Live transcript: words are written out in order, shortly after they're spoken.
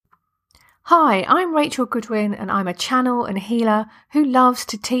Hi, I'm Rachel Goodwin and I'm a channel and healer who loves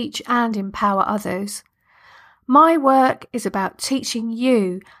to teach and empower others. My work is about teaching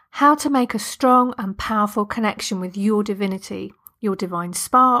you how to make a strong and powerful connection with your divinity, your divine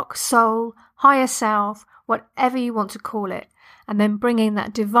spark, soul, higher self, whatever you want to call it, and then bringing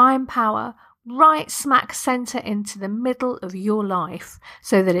that divine power right smack center into the middle of your life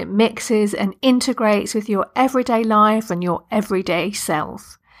so that it mixes and integrates with your everyday life and your everyday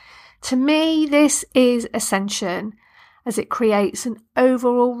self. To me, this is ascension as it creates an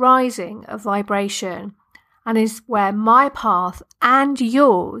overall rising of vibration and is where my path and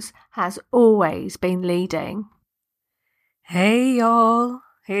yours has always been leading. Hey y'all,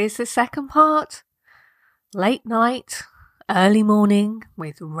 here's the second part. Late night, early morning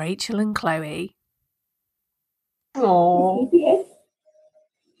with Rachel and Chloe. Oh, yes.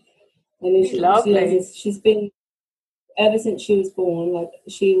 And Lovely. she's been, ever since she was born, like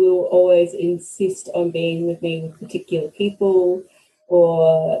she will always insist on being with me with particular people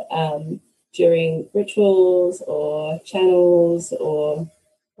or during rituals or channels or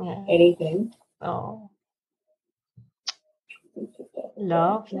anything. Oh,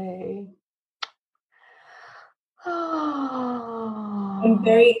 lovely. I'm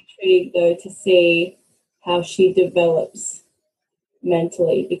very intrigued though to see how she develops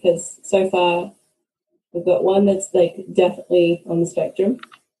mentally, because so far we've got one that's like definitely on the spectrum,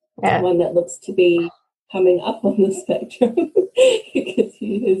 one that looks to be coming up on the spectrum because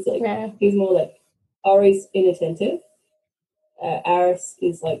he's more like Ori's inattentive. Aris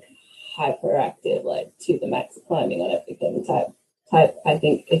is like hyperactive, like to the max, climbing on everything type. I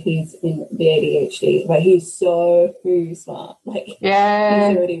think he's in the ADHD, but he's so smart. Like he's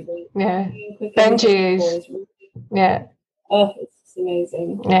already really quick. Benji is. Yeah. Oh, it's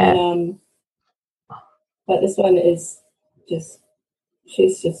amazing. Yeah. And but this one is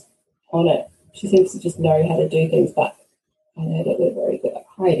she's just on it. She seems to just know how to do things, but I know that we're very good at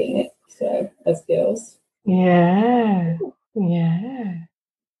hiding it. So as girls. Yeah.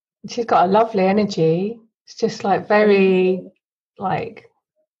 She's got a lovely energy. It's just like very like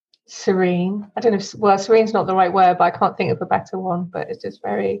serene. I don't know if, serene's not the right word, but I can't think of a better one, but it's just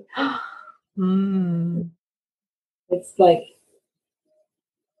very It's like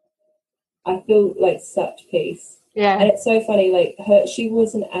I feel like such peace. Yeah. And it's so funny, like she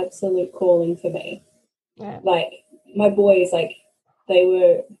was an absolute calling for me. Yeah. Like my boys, like they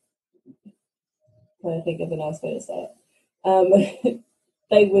were trying to think of a nice way to say it.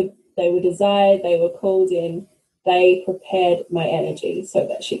 They were desired, they were called in, they prepared my energy so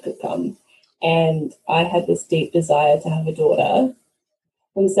that she could come. And I had this deep desire to have a daughter.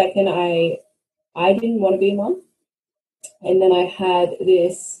 From the second I didn't want to be a mom. And then I had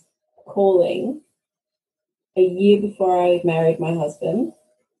this calling a year before I married my husband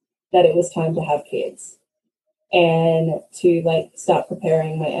that it was time to have kids and to like start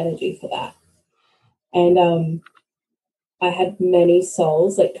preparing my energy for that. And I had many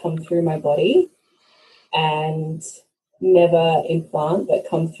souls that come through my body and never implant, but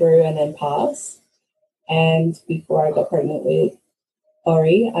come through and then pass. And before I got pregnant with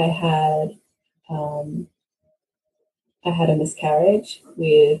Ori, I had a miscarriage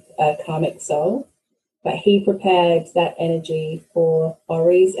with a karmic soul, but he prepared that energy for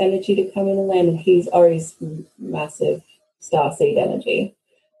Ori's energy to come in and land, and he's Ori's massive starseed energy.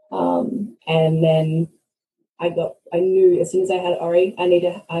 And then I knew as soon as I had Ori,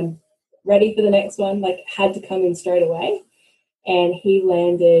 I'm ready for the next one, like had to come in straight away. And he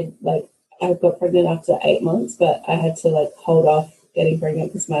landed, like I got pregnant after 8 months, but I had to like hold off getting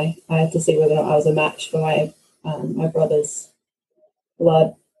pregnant because I had to see whether or not I was a match for my brother's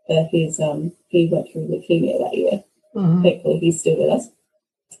blood. But he went through leukemia that year. Thankfully, he's still with us.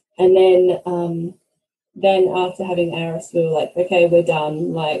 And then after having Aris, we were like, okay, we're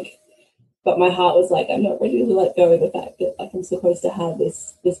done. Like, but my heart was like, I'm not ready to let go of the fact that like I'm supposed to have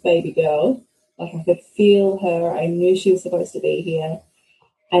this baby girl. Like I could feel her. I knew she was supposed to be here.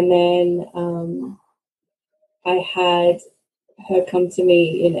 And then I had her come to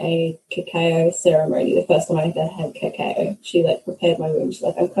me in a cacao ceremony. The first time I ever had cacao, she like prepared my room. She's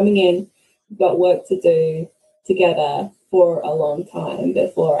like, I'm coming in. We've got work to do together for a long time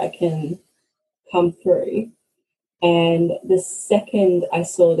before I can come through. And the second I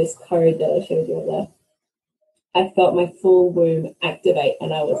saw this code that I showed you there, I felt my full womb activate,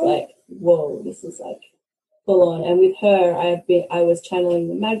 and I was like, whoa, this is like full on. And with her, I was channeling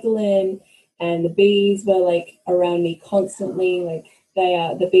the Magdalene, and the bees were like around me constantly. Like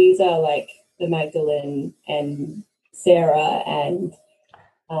the bees are like the Magdalene and Sarah and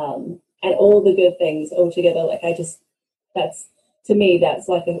all the good things all together. Like that's to me, that's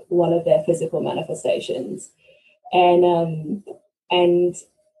like one of their physical manifestations. And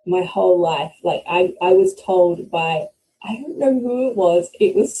my whole life, like I was told by, I don't know who it was.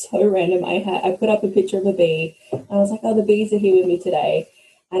 It was so random. I put up a picture of a bee. And I was like, oh, the bees are here with me today.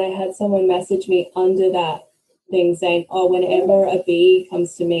 And I had someone message me under that thing saying, oh, whenever a bee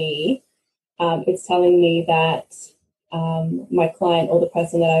comes to me, it's telling me that my client or the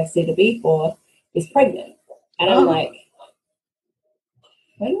person that I see the bee for is pregnant. And I'm like,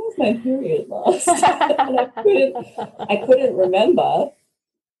 when was my period last? And I couldn't remember.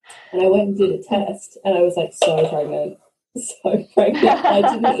 And I went and did a test, and I was like so pregnant. So pregnant. I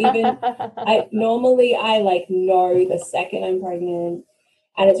didn't even, normally I like know the second I'm pregnant.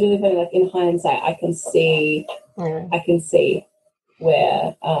 And it's really funny, like in hindsight, I can see where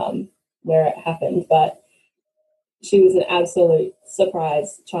it happened. But she was an absolute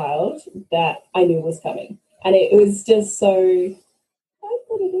surprise child that I knew was coming. And it was just so, I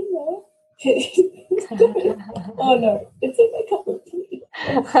put it in there. Oh no, it's in my cup of tea.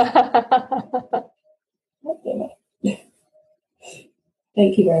 God damn it.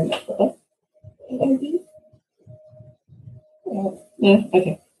 Thank you very much, brother. Yeah,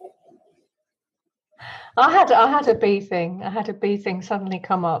 okay. I had a bee thing. I had a bee thing suddenly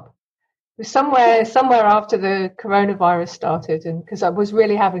come up. It was somewhere after the coronavirus started, and because I was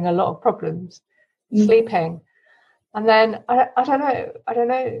really having a lot of problems sleeping. And then I don't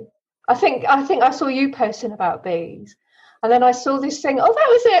know. I think I saw you posting about bees, and then I saw this thing. Oh, that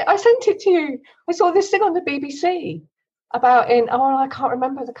was it. I sent it to you. I saw this thing on the BBC about I can't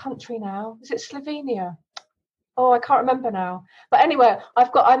remember the country now. Is it Slovenia? Oh, I can't remember now. But anyway,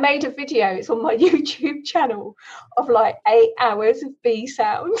 I made a video. It's on my YouTube channel of like 8 hours of bee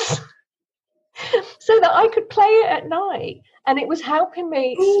sounds so that I could play it at night, and it was helping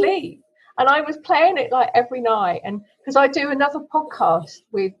me sleep. And I was playing it like every night, and because I do another podcast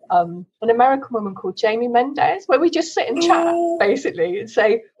with an American woman called Jamie Mendez, where we just sit and chat basically and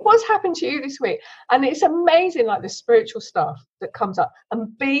say, what's happened to you this week? And it's amazing, like the spiritual stuff that comes up,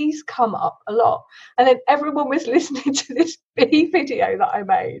 and bees come up a lot. And then everyone was listening to this bee video that I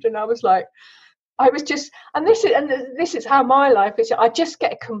made, and I was like, this is how my life is. I just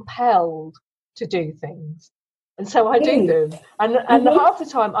get compelled to do things. And so I do them. And half the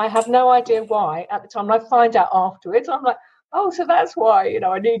time I have no idea why at the time. And I find out afterwards. I'm like, oh, so that's why,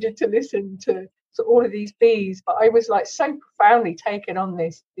 I needed to listen to all of these bees. But I was like so profoundly taken on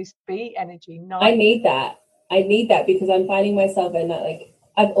this bee energy. I need that because I'm finding myself in that, like,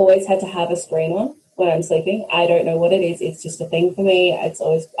 I've always had to have a screen on when I'm sleeping. I don't know what it is. It's just a thing for me. It's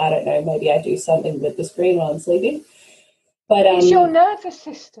always, I don't know, maybe I do something with the screen while I'm sleeping. But it's your nervous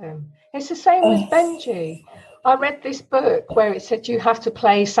system. It's the same with Benji. I read this book where it said you have to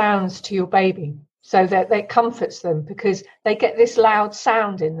play sounds to your baby so that it comforts them because they get this loud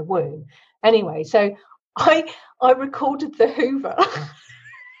sound in the womb. Anyway, so I recorded the Hoover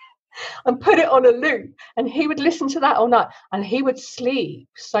and put it on a loop, and he would listen to that all night, and he would sleep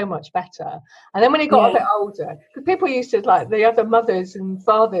so much better. And then when he got a bit older, because people used to, like the other mothers and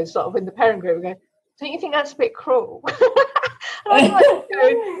fathers sort of in the parent group, go, don't you think that's a bit cruel? And I was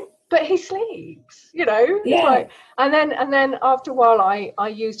like, but he sleeps, Like, and then after a while I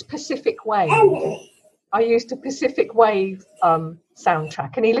used Pacific Wave. I used a Pacific Wave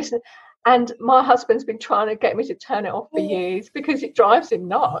soundtrack, and he listened. And my husband's been trying to get me to turn it off for years because it drives him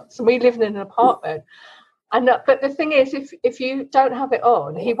nuts. And we live in an apartment. And but the thing is, if you don't have it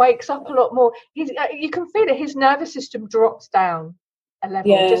on, he wakes up a lot more. You can feel it. His nervous system drops down a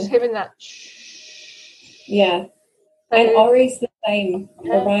level. Just hearing that. Yeah. And Ori's the same.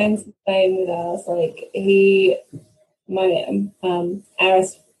 Orion's the same with us. Like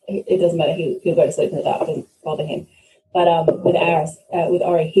Aris, it doesn't matter. He'll go to sleep in the dark. It doesn't bother him. But with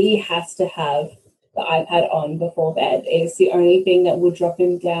Ori, he has to have the iPad on before bed. It's the only thing that will drop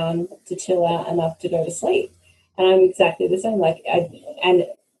him down to chill out enough to go to sleep. And I'm exactly the same. Like,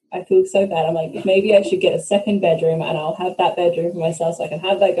 I feel so bad. I'm like, maybe I should get a second bedroom, and I'll have that bedroom for myself so I can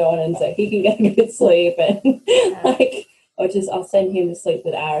have that going, and so he can get a good sleep. And I'll send him to sleep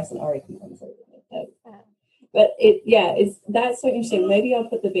with Aris, and Ori can come sleep with me. But that's so interesting. Maybe I'll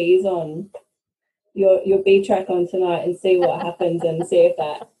put the bees on your bee track on tonight and see what happens, and see if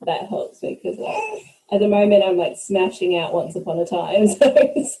that helps me, because at the moment I'm like smashing out Once Upon a Time, so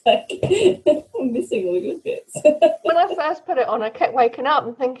it's like I'm missing all the good bits. When I first put it on, I kept waking up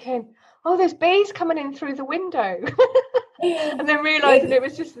and thinking, oh, there's bees coming in through the window, and then realising it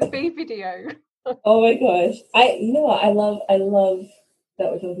was just the bee video. Oh my gosh. I love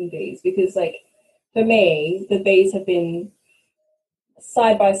that we're talking bees, because like for me, the bees have been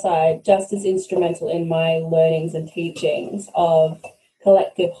side by side, just as instrumental in my learnings and teachings of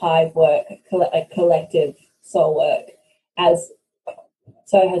collective hive work, collective soul work, as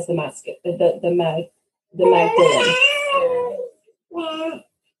so has the Magdalene.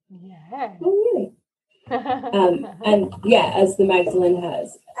 Yeah. Oh, really? And yeah, as the Magdalene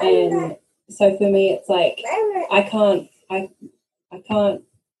has. And so for me, it's like I can't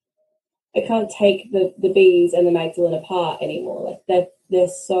take the bees and the Magdalene apart anymore. Like they're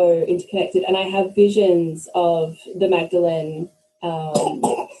so interconnected, and I have visions of the Magdalene.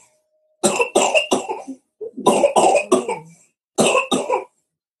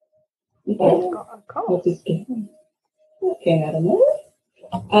 What is came out of nowhere?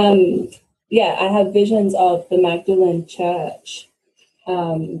 Yeah, I have visions of the Magdalene Church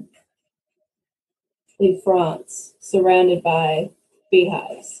in France, surrounded by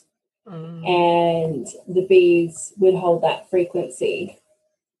beehives. And the bees would hold that frequency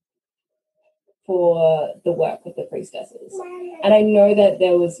for the work with the priestesses. And I know that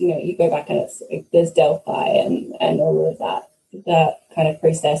there was, you go back and there's Delphi and all of that kind of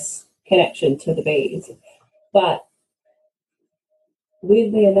priestess connection to the bees. But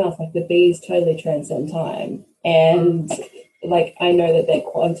weirdly enough, like the bees totally transcend time. And like I know that they're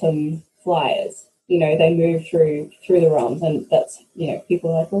quantum flyers. They move through the realms, and that's,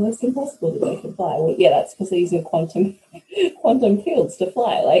 people are like, well, it's impossible that they can fly. Well, yeah, that's because they're using quantum fields to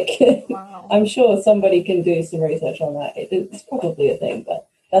fly. Like, wow. I'm sure somebody can do some research on that. It's probably a thing, but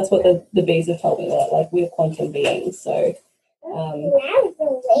that's what the bees have told me, that like we're quantum beings. So,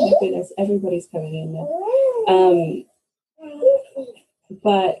 oh my goodness, everybody's coming in now.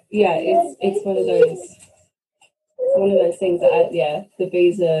 But yeah, it's one of those things that the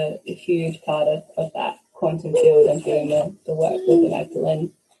bees are a huge part of that quantum field and doing the work with the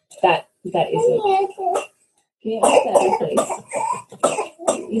Magdalene. That isn't. Can you ask Daddy, please?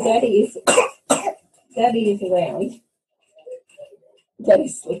 Your Daddy is around.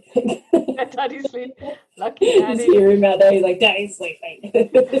 Daddy's sleeping. Daddy's sleeping. Lucky Daddy. Just hear him out there. He's like, Daddy's sleeping.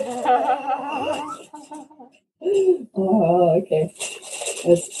 Oh, okay.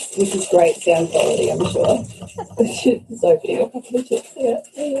 This is great sound quality, I'm sure. It's opening up a couple of chips here.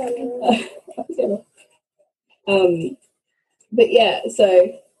 But yeah, so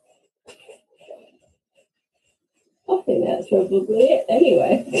I think that's probably it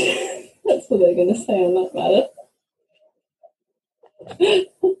anyway. That's what they're going to say on that matter.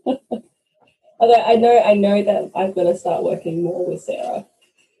 Although I know that I've got to start working more with Sarah.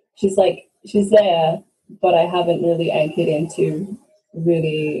 She's there, but I haven't really anchored into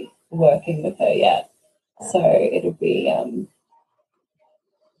really working with her yet. So it'll be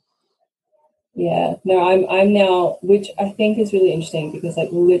I'm now, which I think is really interesting, because like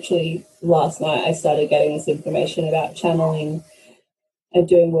literally last night I started getting this information about channeling and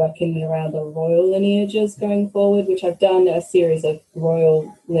doing work in and around the royal lineages going forward, which I've done a series of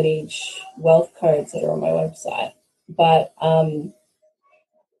royal lineage wealth codes that are on my website. But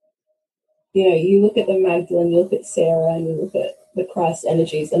you look at the Magdalene, you look at Sarah, and you look at the Christ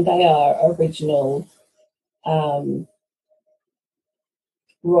energies, and they are original royal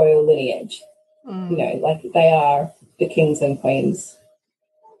lineage. Like they are the kings and queens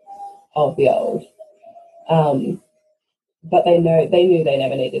of the old. But they knew they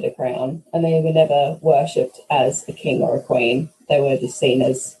never needed a crown, and they were never worshipped as a king or a queen. They were just seen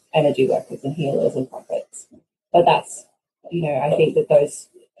as energy workers and healers and prophets. But that's,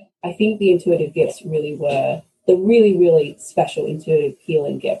 I think the intuitive gifts really were, the really, really special intuitive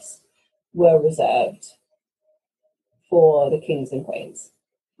healing gifts were reserved for the kings and queens,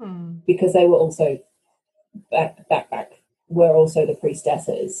 because they were also back were also the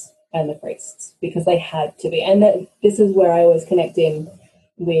priestesses and the priests, because they had to be. And this is where I always connect in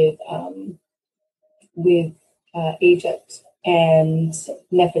with Egypt and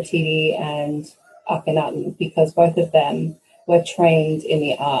Nefertiti and Akhenaten, because both of them were trained in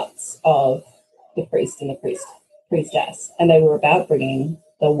the arts of the priest and the priestess, and they were about bringing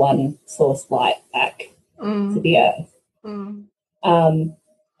the one source light back to the earth.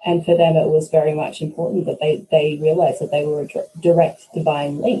 And for them, it was very much important that they realized that they were a direct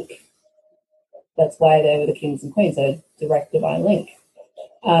divine link. That's why they were the kings and queens, a direct divine link.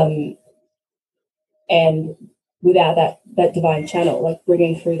 And without that divine channel, like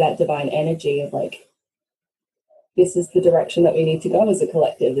bringing through that divine energy of like, this is the direction that we need to go as a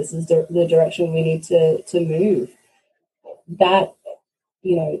collective. This is the direction we need to move. That,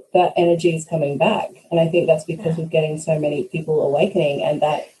 that energy is coming back. And I think that's because of getting so many people awakening, and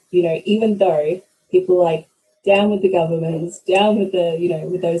that, even though people like down with the governments, down with the,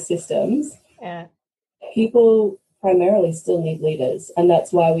 with those systems, people primarily still need leaders, and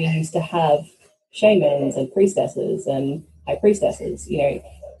that's why we used to have shamans and priestesses and high priestesses. You know,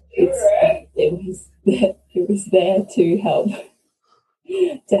 it was there to help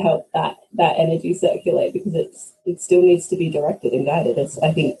that energy circulate, because it still needs to be directed and guided.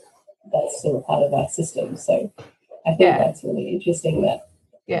 I think that's still a part of our system. So I think that's really interesting that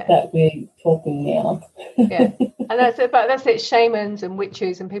we're talking now. And that's it. Shamans and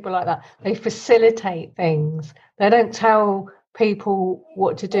witches and people like that, they facilitate things. They don't tell people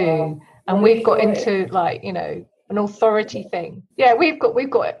what to do. And we've got into, like, you know, an authority thing. Yeah, we've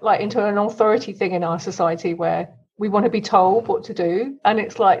got like into an authority thing in our society where we want to be told what to do, and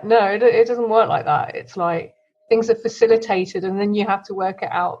it's like, no, it doesn't work like that. It's like things are facilitated, and then you have to work it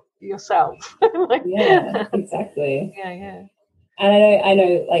out yourself. Like, yeah, exactly. Yeah. And I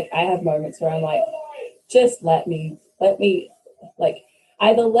know, like, I have moments where I'm like, just let me, like,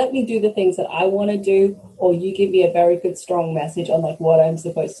 either let me do the things that I want to do, or you give me a very good, strong message on, like, what I'm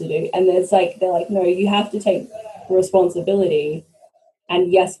supposed to do. And they're like, no, you have to take responsibility,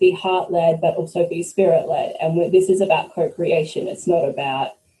 and yes, be heart-led, but also be spirit-led. And this is about co-creation. It's not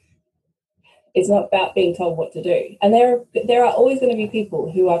about being told what to do. And there are always going to be people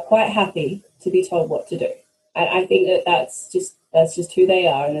who are quite happy to be told what to do. And I think that's just who they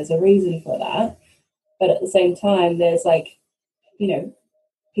are, and there's a reason for that. But at the same time, there's, like, you know,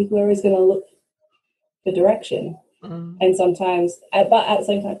 people are always going to look for direction. Mm-hmm. And sometimes, but at the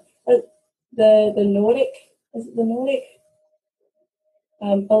same time, the Nordic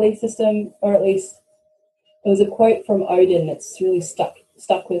belief system, or at least there was a quote from Odin that's really stuck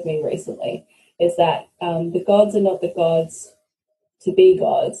with me recently, is that the gods are not the gods to be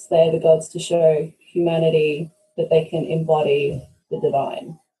gods, they're the gods to show humanity that they can embody the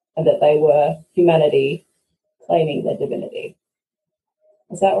divine, and that they were humanity claiming their divinity.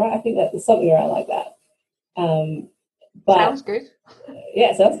 Is that right? I think that was something around like that. But sounds good.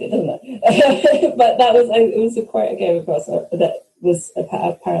 Yeah, it sounds good, doesn't it? But it was a quote I came across that was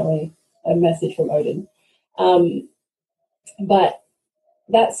apparently a message from Odin. But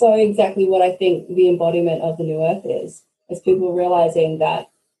that's so exactly what I think the embodiment of the new earth is people realizing that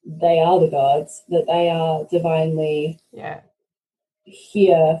they are the gods, that they are divinely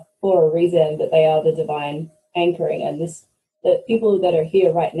here for a reason, that they are the divine anchoring, and that people that are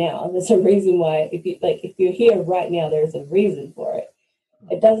here right now, there's a reason why. If you're here right now, there's a reason for it.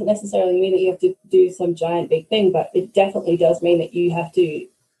 It doesn't necessarily mean that you have to do some giant big thing, but it definitely does mean that you have to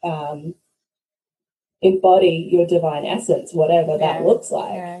embody your divine essence, whatever that looks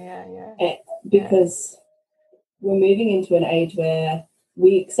like. Because we're moving into an age where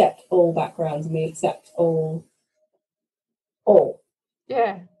we accept all backgrounds and we accept all.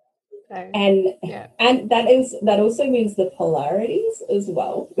 Yeah. And that also means the polarities as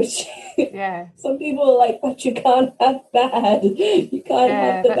well, which some people are like, but you can't have bad. You can't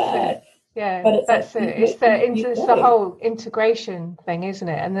have the bad. Yeah, but it's the whole integration thing, isn't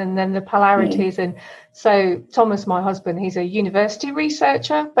it? And then the polarities. And so Thomas, my husband, he's a university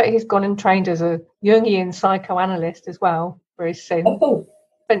researcher, but he's gone and trained as a Jungian psychoanalyst as well for his sins. Oh.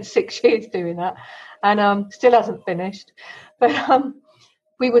 Spent 6 years doing that, and still hasn't finished. But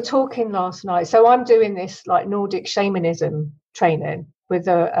we were talking last night. So I'm doing this like Nordic shamanism training with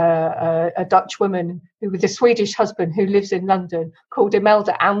a Dutch woman with a Swedish husband who lives in London, called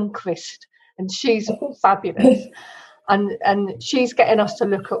Imelda Almqvist, and she's fabulous. And she's getting us to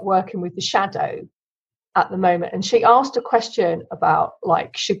look at working with the shadow at the moment. And she asked a question about,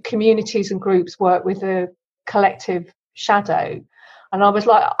 like, should communities and groups work with a collective shadow? And I was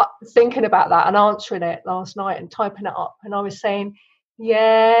like thinking about that and answering it last night and typing it up. And I was saying,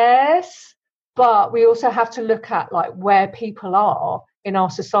 yes, but we also have to look at, like, where people are in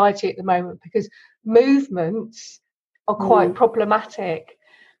our society at the moment, because movements are quite problematic,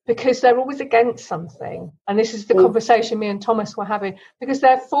 because they're always against something. And this is the conversation me and Thomas were having, because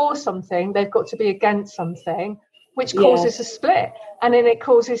they're for something, they've got to be against something, which causes a split, and then it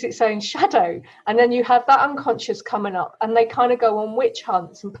causes its own shadow, and then you have that unconscious coming up, and they kind of go on witch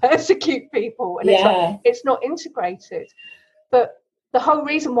hunts and persecute people, and it's not integrated. But the whole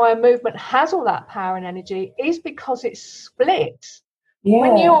reason why a movement has all that power and energy is because it's split.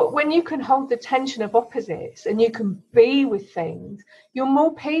 When you can hold the tension of opposites and you can be with things, you're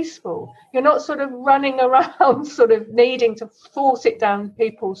more peaceful. You're not sort of running around sort of needing to force it down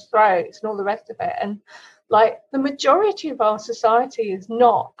people's throats and all the rest of it. And, like, the majority of our society is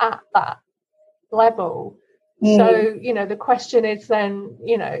not at that level. So, you know, the question is then,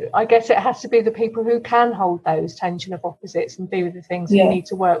 you know, I guess it has to be the people who can hold those tension of opposites and be with the things who need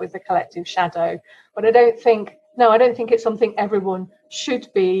to work with the collective shadow. But I don't think it's something everyone should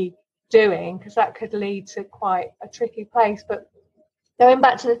be doing, because that could lead to quite a tricky place. But going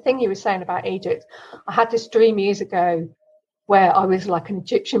back to the thing you were saying about Egypt, I had this dream years ago where I was like an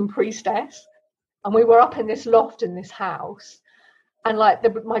Egyptian priestess, and we were up in this loft in this house, and like the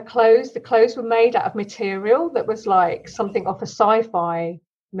clothes were made out of material that was like something off a sci-fi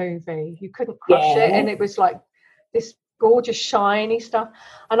movie. You couldn't crush it, and it was like this gorgeous shiny stuff.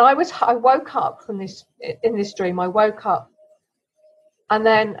 And I woke up from this, in this dream, I woke up, and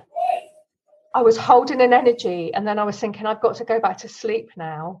then I was holding an energy, and then I was thinking, I've got to go back to sleep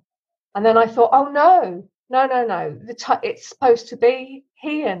now. And then I thought, oh no, it's supposed to be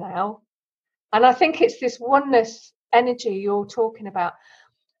here now. And I think it's this oneness energy you're talking about.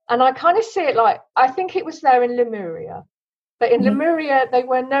 And I kind of see it like, I think it was there in Lemuria, but in Lemuria, they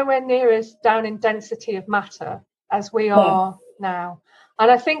were nowhere near as down in density of matter as we are now.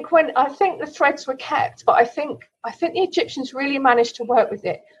 And I think the threads were kept, but I think the Egyptians really managed to work with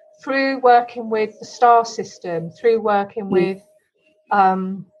it through working with the star system, through working with,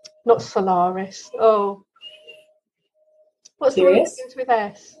 not Solaris. Oh, what's Sirius? the one that begins with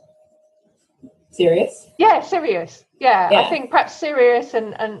S? Sirius? Yeah, Sirius. Yeah, I think perhaps Sirius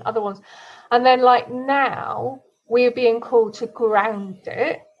and other ones. And then like now we're being called to ground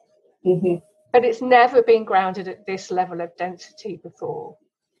it, but it's never been grounded at this level of density before.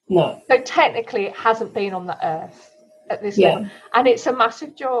 No. So technically it hasn't been on the earth at this level. And it's a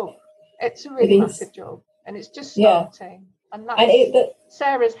massive job. It's a really massive job. And it's just starting. And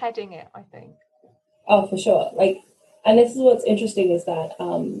Sarah's heading it, I think. Oh, for sure. Like, and this is what's interesting is that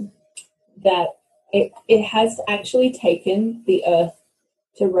that it has actually taken the earth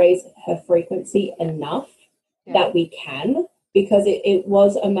to raise her frequency enough that we can, because it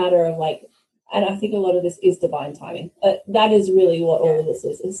was a matter of like, and I think a lot of this is divine timing. That is really what all of this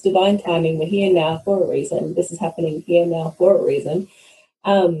is. It's divine timing. We're here now for a reason. This is happening here now for a reason.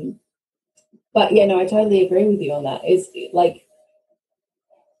 But yeah, no, I totally agree with you on that. Is like,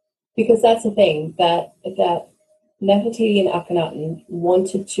 because that's the thing that Nefertiti and Akhenaten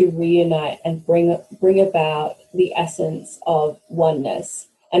wanted to reunite and bring about the essence of oneness,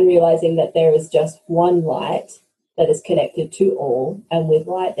 and realizing that there is just one light that is connected to all, and with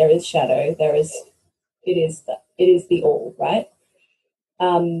light there is shadow. It is the all, right?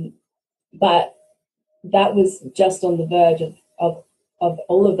 But that was just on the verge of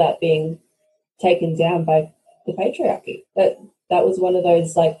all of that being taken down by the patriarchy. That was one of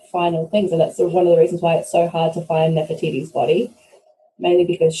those like final things, and that's one of the reasons why it's so hard to find Nefertiti's body, mainly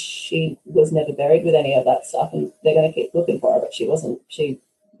because she was never buried with any of that stuff, and they're going to keep looking for her, but she wasn't. She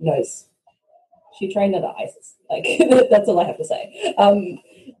knows. She trained under ISIS. Like, that's all I have to say. And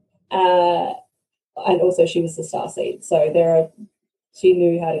also she was the starseed, so she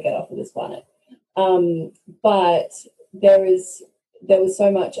knew how to get off of this planet. But there was so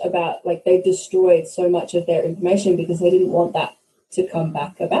much about, like, they destroyed so much of their information because they didn't want that to come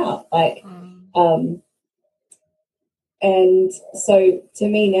back about. Like, and so to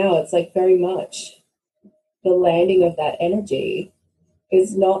me now, it's like very much the landing of that energy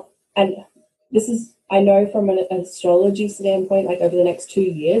is not, and this is, I know from an astrology standpoint, like over the next 2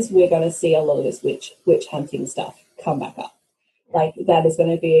 years, we're going to see a lot of this witch hunting stuff come back up. Like, that is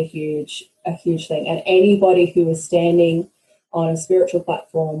going to be a huge thing. And anybody who is standing on a spiritual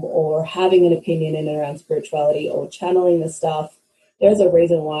platform or having an opinion in and around spirituality or channeling the stuff, there's a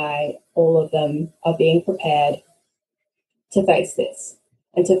reason why all of them are being prepared to face this,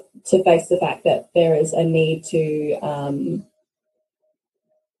 and to face the fact that there is a need to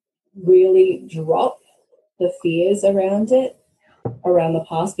really drop the fears around it, around the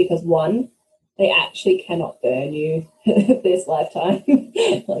past, because one, they actually cannot burn you this lifetime.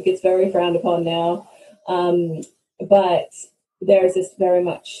 Like, it's very frowned upon now. But there is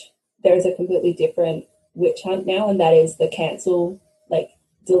a completely different witch hunt now, and that is the cancel, like,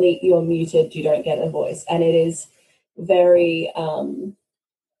 delete, you're muted, you don't get a voice. And it is very,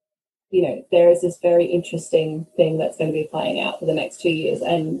 there is this very interesting thing that's going to be playing out for the next 2 years.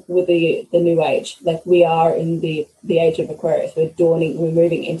 And with the new age, like, we are in the age of Aquarius, we're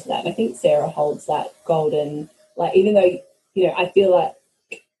moving into that. And I think Sarah holds that golden, like, even though, I feel like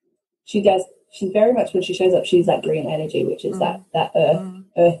she's very much, when she shows up, she's that green energy, which is that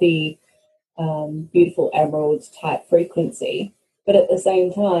earthy, beautiful emerald type frequency. But at the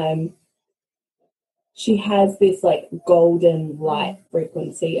same time, she has this like golden light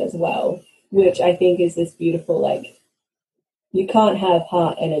frequency as well, which I think is this beautiful, like, you can't have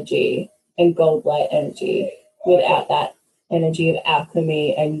heart energy and gold light energy without that energy of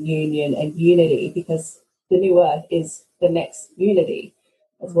alchemy and union and unity, because the new earth is the next unity.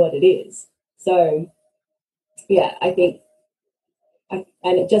 That's what it is. So yeah, I think and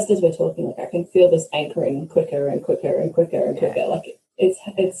it, just as we're talking, like I can feel this anchoring quicker and quicker and quicker and quicker. Like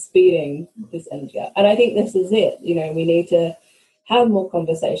it's speeding this energy up. And I think this is it. You know, we need to have more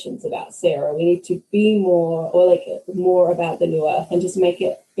conversations about Sarah. We need to be more, or like more about the new earth, and just make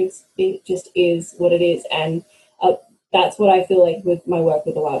it, it just is what it is. And that's what I feel like with my work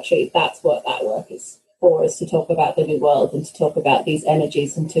with the wild tree. That's what that work is for, is to talk about the new world and to talk about these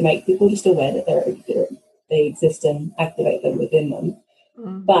energies and to make people just aware that they exist and activate them within them.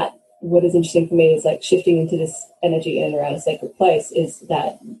 But what is interesting for me is like shifting into this energy in and around a sacred place, is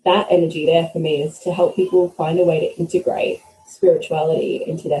that energy there for me is to help people find a way to integrate spirituality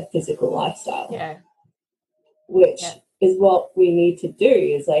into their physical lifestyle. Yeah. Which is what we need to do,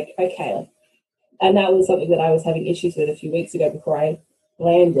 is like, okay, like, and that was something that I was having issues with a few weeks ago before I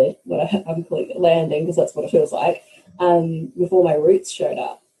landed, what I'm calling it landing because that's what it feels like, before my roots showed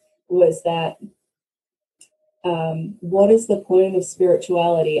up, was that what is the point of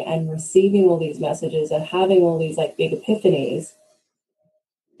spirituality and receiving all these messages and having all these like big epiphanies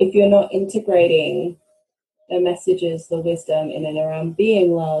if you're not integrating the messages, the wisdom in and around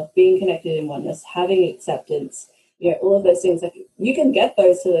being love, being connected in oneness, having acceptance, you know, all of those things. Like you can get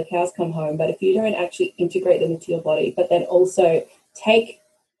those till the cows come home, but if you don't actually integrate them into your body, but then also take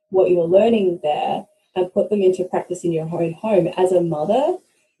what you're learning there and put them into practice in your own home as a mother,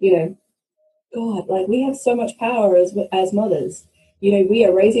 you know, God, like we have so much power as mothers. You know, we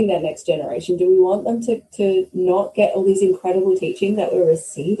are raising that next generation. Do we want them to not get all these incredible teachings that we're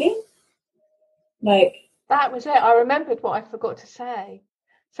receiving? Like, that was it. I remembered what I forgot to say.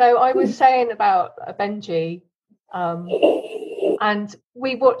 So I was saying about Benji, and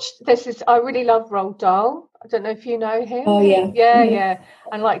we watched, I really love Roald Dahl. I don't know if you know him. Oh, yeah. Yeah.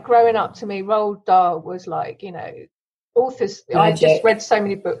 And like growing up, to me, Roald Dahl was like, you know, authors, I just read so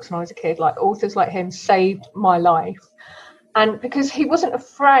many books when I was a kid, like authors like him saved my life. And because he wasn't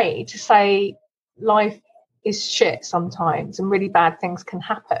afraid to say life is shit sometimes and really bad things can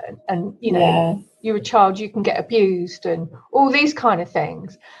happen, and you know, you're a child, you can get abused and all these kind of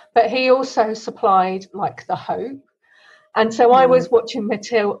things, but he also supplied like the hope. And so I was watching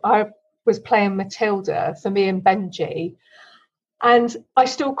I was playing Matilda for me and Benji, and I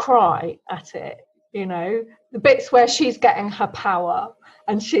still cry at it, you know, the bits where she's getting her power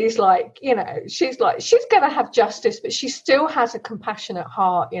and she's like, you know, she's going to have justice, but she still has a compassionate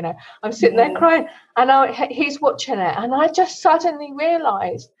heart, you know. I'm sitting there crying, and he's watching it, and I just suddenly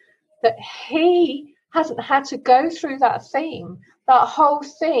realised that he hasn't had to go through that whole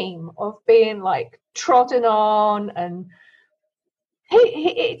theme of being like trodden on, and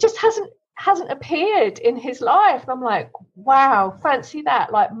it just hasn't appeared in his life. And I'm like, wow, fancy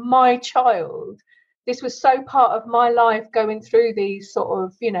that. Like my child, this was so part of my life, going through these sort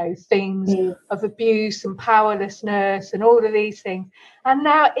of, you know, themes of abuse and powerlessness and all of these things. And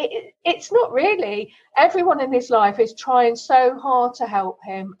now it's not really. Everyone in his life is trying so hard to help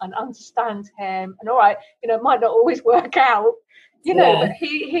him and understand him. And all right, you know, it might not always work out, you know, but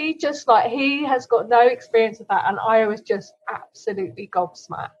he just like, he has got no experience of that. And I was just absolutely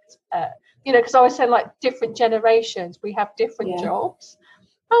gobsmacked. You know, because I was saying like different generations, we have different jobs.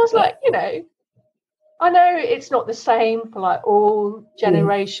 I was like, you know, I know it's not the same for like all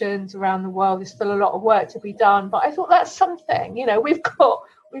generations around the world. There's still a lot of work to be done, but I thought that's something, you know, we've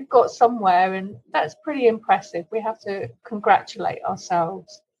got somewhere, and that's pretty impressive. We have to congratulate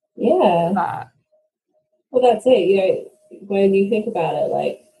ourselves. Yeah. For that. Well, that's it. You know, when you think about it,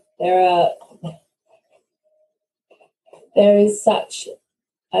 like there is such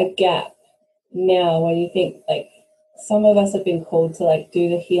a gap now when you think like some of us have been called to like do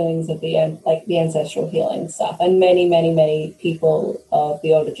the healings of the ancestral healing stuff, and many people of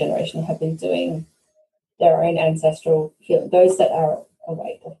the older generation have been doing their own ancestral healing, those that are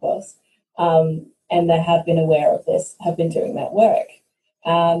awake, of course, and that have been aware of this, have been doing that work,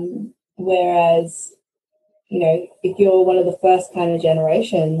 whereas, you know, if you're one of the first kind of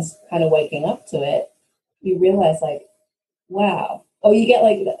generations kind of waking up to it, you realize like, wow. Or you get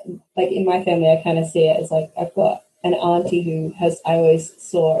like in my family, I kind of see it as like, I've got an auntie who I always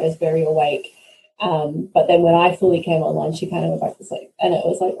saw as very awake. But then when I fully came online, she kind of went back to sleep. And it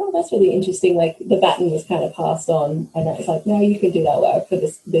was like, oh, that's really interesting. Like the baton was kind of passed on, and it was like, no, you can do that work for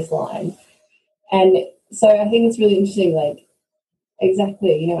this line. And so I think it's really interesting, like,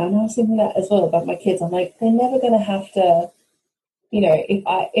 exactly, you know, and I was thinking that as well about my kids. I'm like, they're never going to have to, you know,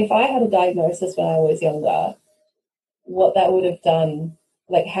 if I had a diagnosis when I was younger, what that would have done,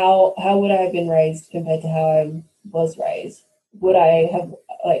 like how would I have been raised compared to how I was raised? Would I have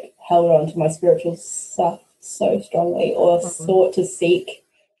like held on to my spiritual stuff so strongly, or sought to seek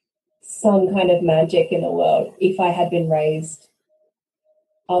some kind of magic in the world if I had been raised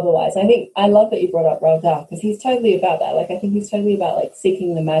otherwise. I think I love that you brought up Rav Dahl, because he's totally about that. Like, I think he's totally about like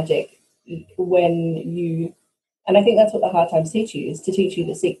seeking the magic when you, and I think that's what the hard times teach you, is to teach you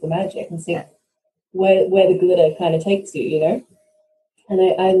to seek the magic and see where the glitter kind of takes you, you know?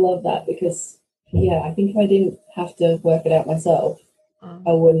 And I love that, because, yeah, I think if I didn't have to work it out myself,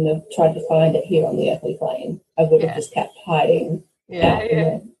 I wouldn't have tried to find it here on the earthly plane. I would have just kept hiding.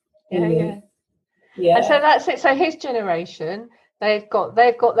 Yeah. And so that's it. So his generation, they've got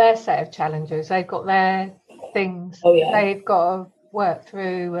their set of challenges. They've got their things they've got to work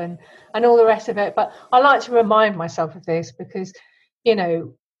through and all the rest of it. But I like to remind myself of this, because, you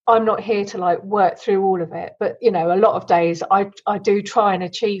know, I'm not here to like work through all of it. But, you know, a lot of days I do try and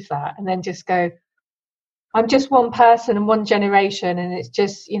achieve that, and then just go, I'm just one person and one generation, and it's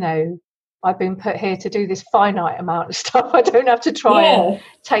just, you know, I've been put here to do this finite amount of stuff. I don't have to try and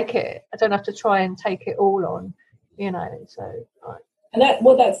take it. I don't have to try and take it all on, you know. So, and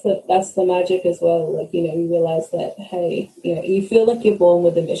that's the magic as well. Like, you know, you realize that, hey, you know, you feel like you're born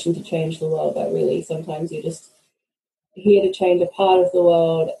with a mission to change the world, but really sometimes you're just here to change a part of the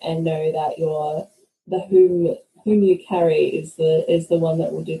world, and know that you're the whom you carry is the one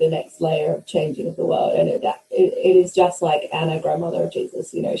that will do the next layer of changing of the world. And it is just like Anna, grandmother of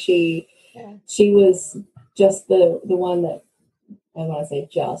Jesus. You know, she was just the one that, I don't want to say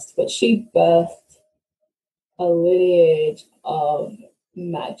just, but she birthed a lineage of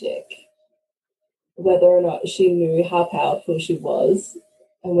magic, whether or not she knew how powerful she was,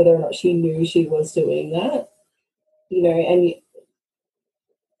 and whether or not she knew she was doing that, you know. And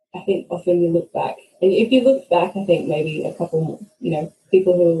I think often you look back, and if you look back, I think maybe a couple, you know,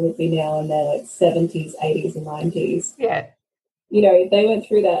 people who would be now in their like 70s, 80s, and 90s, you know, they went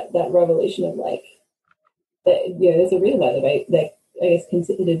through that revolution of like, that, you know, there's a reason why they're I guess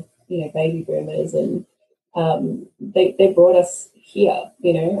considered, you know, baby boomers, and they brought us here.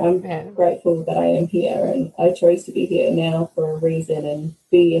 You know, I'm grateful that I am here, and I chose to be here now for a reason, and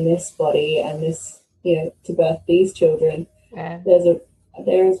be in this body, and this, you know, to birth these children.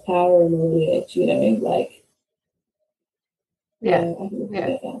 There is power in the lineage, you know, like,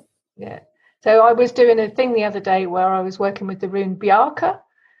 So I was doing a thing the other day where I was working with the rune Bjarka,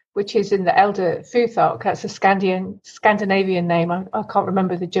 which is in the Elder Futhark. That's a Scandinavian name. I can't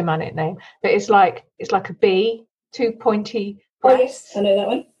remember the Germanic name, but it's like a bee, two pointy breasts. I know that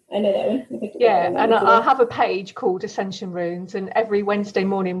one. Yeah, and I have a page called Ascension Runes, and every Wednesday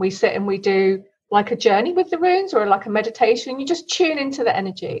morning we sit and we do like a journey with the runes, or like a meditation. You just tune into the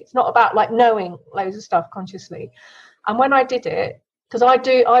energy. It's not about like knowing loads of stuff consciously. And when I did it, because I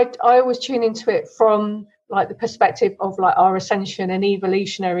always tune into it from like the perspective of like our ascension and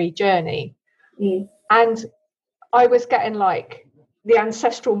evolutionary journey. And I was getting like the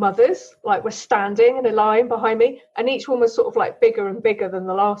ancestral mothers like were standing in a line behind me, and each one was sort of like bigger and bigger than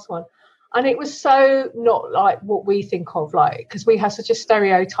the last one. And it was so not like what we think of, like, because we have such a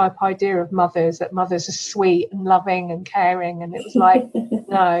stereotype idea of mothers, that mothers are sweet and loving and caring. And it was like,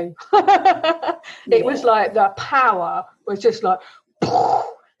 no, it was like the power was just like,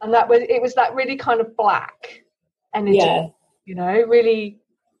 and it was that really kind of black energy, you know, really,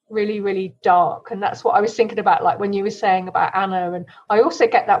 really, really dark. And that's what I was thinking about, like when you were saying about Anna. And I also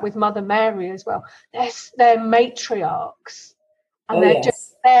get that with Mother Mary as well. They're matriarchs, and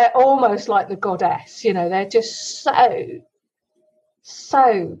they're almost like the goddess, you know. They're just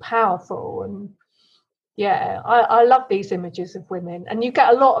so powerful. And I love these images of women, and you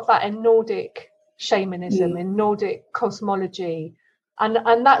get a lot of that in Nordic shamanism, in Nordic cosmology,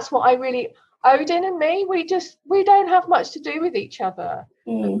 and that's what I really, Odin and me, we don't have much to do with each other.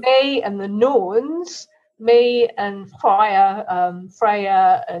 Me and the Norns, me and Freya,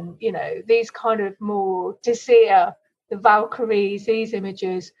 and, you know, these kind of more Disir, the Valkyries, these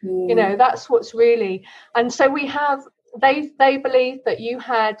images, you know, that's what's really. And so we have, they believe that you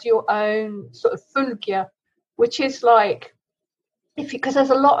had your own sort of Fulgia, which is like, because there's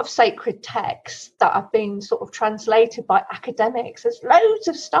a lot of sacred texts that have been sort of translated by academics. There's loads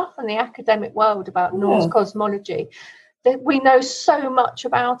of stuff in the academic world about Norse cosmology. That we know so much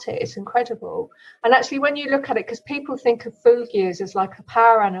about it. It's incredible. And actually, when you look at it, because people think of Fulgirs as like a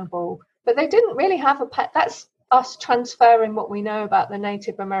power animal, but they didn't really have a pet. That's us transferring what we know about the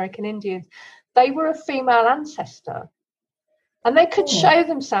Native American Indians. They were a female ancestor, and they could show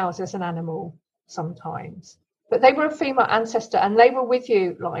themselves as an animal sometimes, but they were a female ancestor, and they were with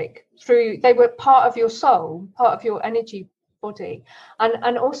you like through, they were part of your soul, part of your energy body.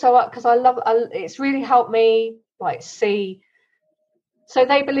 And also, because it's really helped me like see. So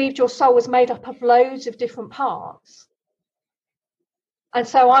they believed your soul was made up of loads of different parts. And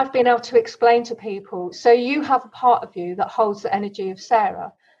so I've been able to explain to people, so you have a part of you that holds the energy of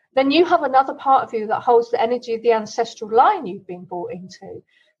Sarah, Then you have another part of you that holds the energy of the ancestral line you've been brought into.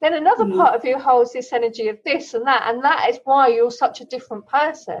 Then another part of you holds this energy of this and that. And that is why you're such a different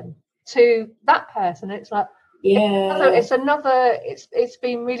person to that person. It's like, it's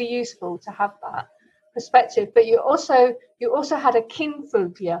been really useful to have that perspective. But you also had a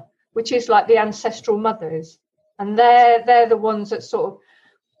kinfugya, which is like the ancestral mothers. And they're the ones that sort of,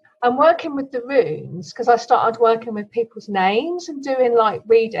 I'm working with the runes because I started working with people's names and doing like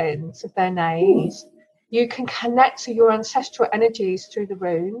readings of their names. You can connect to your ancestral energies through the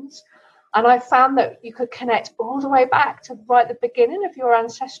runes. And I found that you could connect all the way back to right at the beginning of your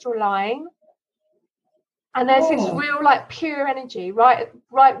ancestral line. And there's this real like pure energy, right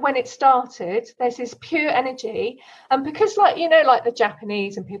when it started, there's this pure energy. And because like, you know, like the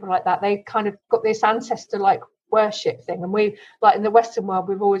Japanese and people like that, they kind of got this ancestor like worship thing. And we, like in the Western world,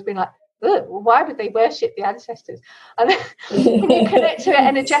 we've always been like, well, why would they worship the ancestors? And then when you connect to it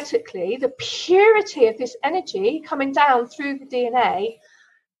energetically, the purity of this energy coming down through the DNA,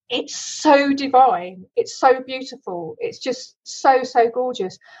 it's so divine, it's so beautiful, it's just so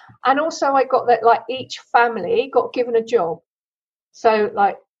gorgeous. And also I got that like each family got given a job. So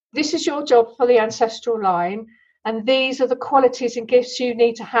like, this is your job for the ancestral line, and these are the qualities and gifts you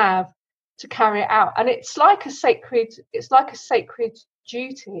need to have to carry it out. And it's like a sacred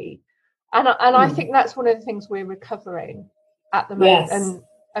duty. And I think that's one of the things we're recovering at the moment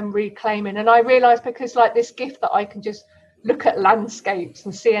and reclaiming. And I realized, because like this gift that I can just look at landscapes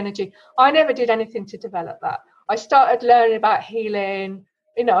and see energy, I never did anything to develop that. I started learning about healing,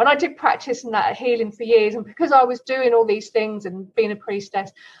 you know, and I did practice in that healing for years. And because I was doing all these things and being a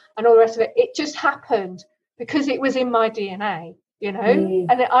priestess and all the rest of it, it just happened because it was in my DNA, you know.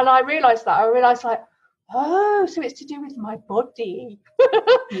 And I realized that. I realized like, oh, so it's to do with my body.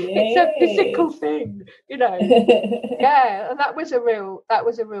 It's a physical thing, you know. And that was a real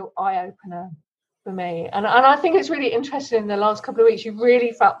eye opener for me. And I think it's really interesting in the last couple of weeks, you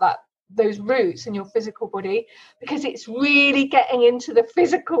really felt that those roots in your physical body, because it's really getting into the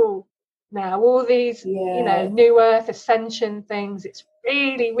physical now, all these you know, new earth ascension things. It's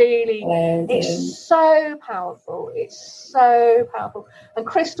really it's so powerful, and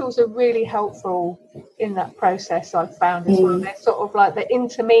crystals are really helpful in that process. I've found as well, they're sort of like the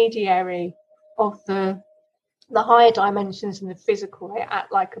intermediary of the higher dimensions and the physical. They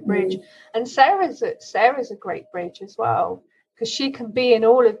act like a bridge. And Sarah's a great bridge as well, because she can be in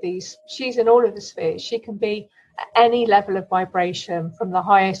all of these, she's in all of the spheres. She can be at any level of vibration, from the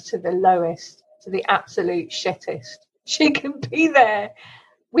highest to the lowest to the absolute shittest. She can be there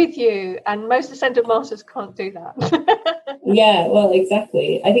with you, and most ascended masters can't do that. Well,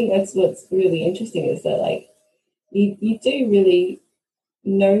 exactly. I think that's what's really interesting, is that like you do really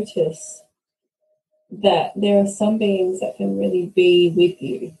notice that there are some beings that can really be with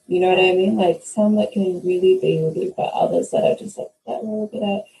you. You know what I mean? Like some that can really be with you, but others that are just like that little bit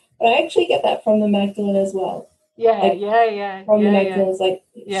out. But I actually get that from the Magdalene as well. From the Magdalene, like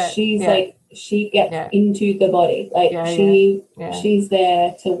she's like, she gets into the body, like she's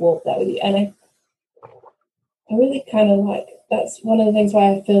there to walk that with you. And I really kind of like, that's one of the things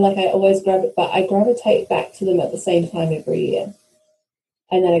why I feel like I always gravitate back to them at the same time every year,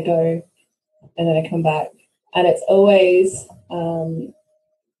 and then I go, and then I come back, and it's always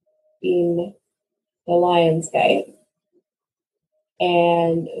in the Lion's Gate.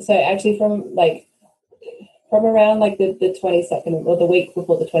 And so actually from around like the 22nd, or the week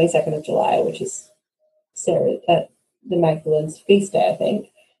before the 22nd of July, which is Sarah the Magdalene's feast day, I think.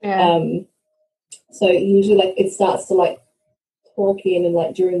 So usually like it starts to like talk in, and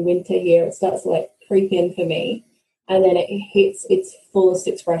like during winter here it starts to like creep in for me, and then it hits its fullest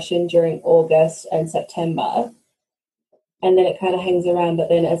expression during August and September, and then it kind of hangs around. But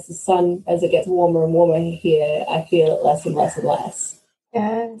then as it gets warmer and warmer here, I feel it less and less and less.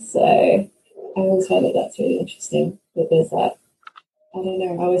 So I always find that that's really interesting, that there's that, I don't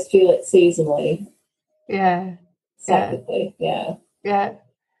know, I always feel it seasonally. Cyclically. Because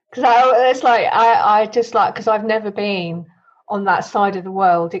it's like I just like, because I've never been on that side of the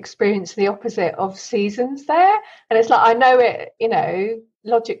world, experience the opposite of seasons there, and it's like I know it, you know,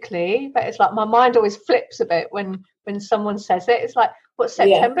 logically, but it's like my mind always flips a bit when someone says it. It's like, what,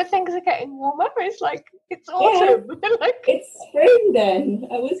 September things are getting warmer? It's like, it's autumn. Like, it's spring then.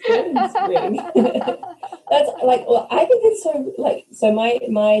 I was born in spring. That's like, well, I think it's so like, so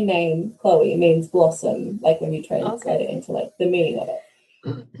my name Chloe means blossom, like when you translate it into like the meaning of it.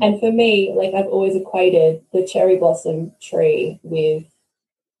 And for me, like I've always equated the cherry blossom tree with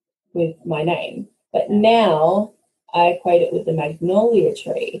my name, but now I equate it with the magnolia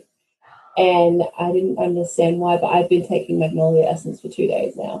tree. And I didn't understand why, but I've been taking magnolia essence for 2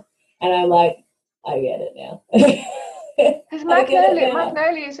 days now. And I'm like, I get it now. Because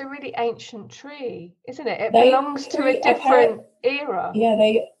magnolia is a really ancient tree, isn't it? It belongs to a different era.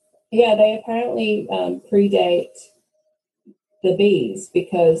 Yeah, they apparently predate the bees,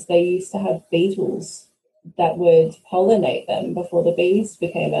 because they used to have beetles that would pollinate them before the bees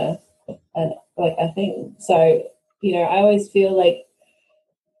became a thing. So, I always feel like,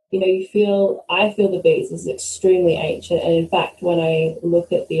 I feel the bees is extremely ancient. And in fact, when I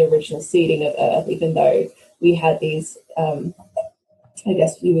look at the original seeding of Earth, even though we had these, I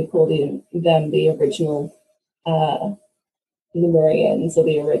guess you would call them the original Lemurians, or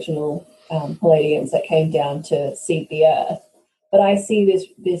the original Palladians that came down to seed the Earth. But I see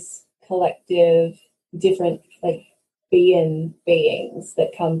this collective, different beings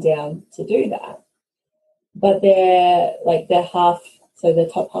that come down to do that. But they're half. So the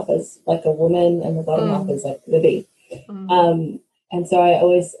top half is like a woman, and the bottom half is like the bee. And so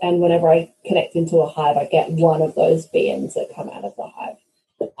whenever I connect into a hive, I get one of those beings that come out of the hive.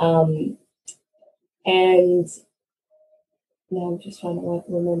 And now I'm just trying to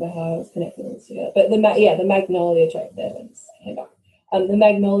remember how I was connecting this together. But the magnolia tree. The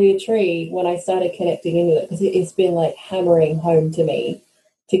magnolia tree, when I started connecting into it, because it's been like hammering home to me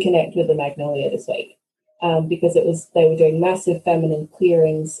to connect with the magnolia this week. Because they were doing massive feminine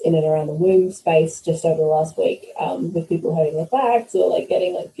clearings in and around the womb space just over the last week, with people having their backs, or like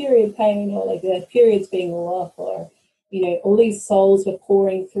getting like period pain, or like their periods being off, or all these souls were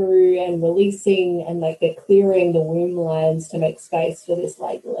pouring through and releasing, and like they're clearing the womb lines to make space for this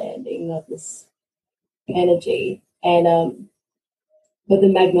like landing of this energy. And but the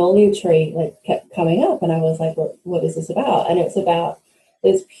magnolia tree like kept coming up, and I was like, what is this about? And it's about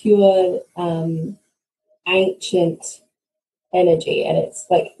this pure ancient energy, and it's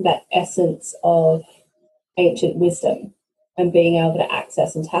like that essence of ancient wisdom, and being able to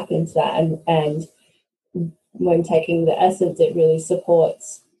access and tap into that. And when taking the essence, it really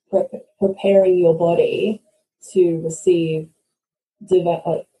supports preparing your body to receive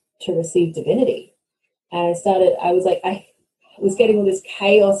divinity. And I was getting all this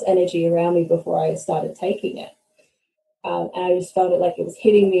chaos energy around me before I started taking it, and I just felt it like it was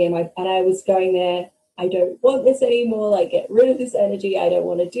hitting me, and I was going there. I don't want this anymore. Like, get rid of this energy. I don't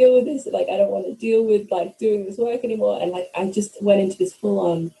want to deal with this. Like, I don't want to deal with like doing this work anymore. And like, I just went into this full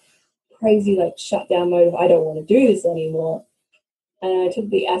on crazy like shutdown mode of, I don't want to do this anymore. And I took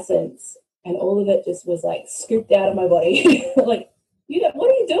the essence, and all of it just was like scooped out of my body. Like,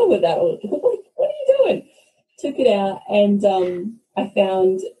 what are you doing with that? What are you doing? Took it out, and I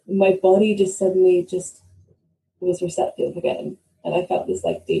found my body just suddenly just was receptive again. And I felt this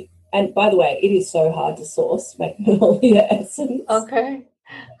like deep. And by the way, it is so hard to source magnolia essence. Okay.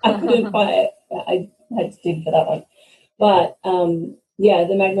 I couldn't buy it. I had to dig for that one. But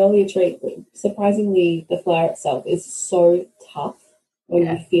the magnolia tree, surprisingly, the flower itself is so tough when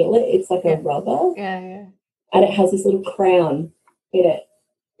you feel it. It's like a rubber. Yeah. And it has this little crown in it,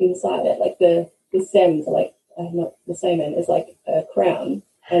 inside it. Like the stems are like, not the same end, is like a crown.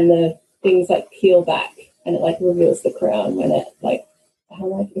 And the things like peel back, and it like reveals the crown when it like, I'm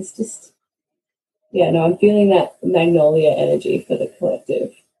like, it's just, I'm feeling that magnolia energy for the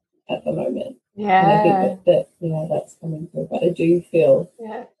collective at the moment. Yeah. And I think that that's coming through. But I do feel,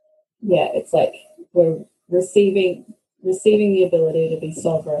 it's like we're receiving the ability to be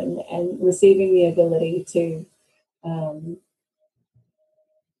sovereign, and receiving the ability to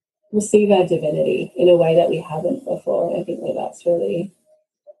receive our divinity in a way that we haven't before. And I think that's going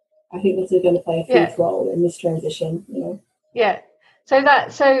to play a huge role in this transition, Yeah. So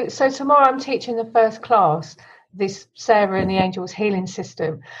tomorrow I'm teaching the first class, this Sarah and the Angels healing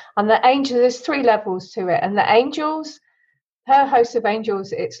system. And the angels, there's 3 levels to it. And the angels, her host of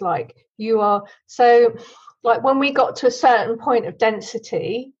angels, it's like you are. So like when we got to a certain point of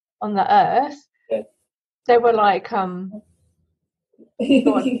density on the earth, they were like,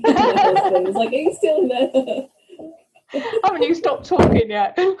 it's like, are you still in there? Haven't you stopped talking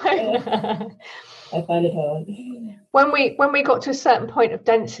yet? I find it hard. When we got to a certain point of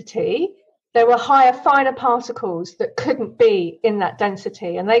density, there were higher, finer particles that couldn't be in that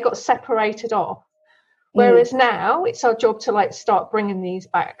density, and they got separated off. Whereas now it's our job to like start bringing these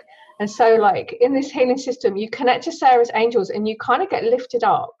back. And so like in this healing system, you connect to Sarah's angels, and you kind of get lifted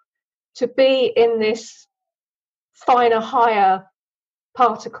up to be in this finer, higher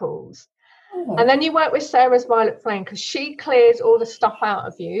particles. And then you work with Sarah's violet flame, because she clears all the stuff out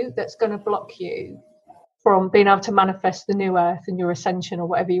of you that's going to block you from being able to manifest the new earth and your ascension, or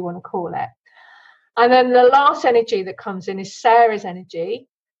whatever you want to call it. And then the last energy that comes in is Sarah's energy,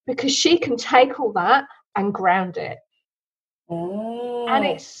 because she can take all that and ground it. And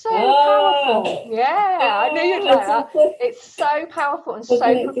it's so powerful. Yeah, I knew you'd like that. It's so powerful and so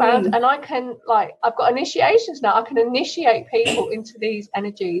profound. And I can, like, I've got initiations now. I can initiate people into these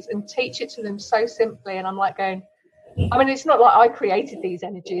energies and teach it to them so simply. And I'm like going, I mean, it's not like I created these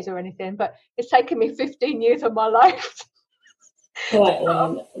energies or anything, but it's taken me 15 years of my life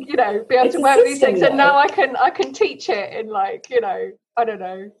to, you know, be able to work with these things. And now I can teach it in, like, you know, I don't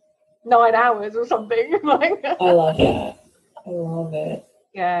know, 9 hours or something. Like, I love that. I love it.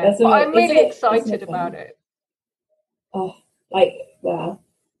 Yeah, but I'm really excited about it. Oh, like, wow.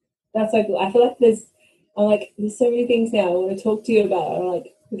 That's so cool. I feel like there's so many things now I want to talk to you about. I'm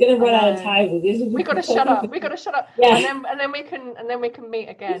like, we're going to run out of time. We got to shut up. We got to shut up. Yeah. And then we can meet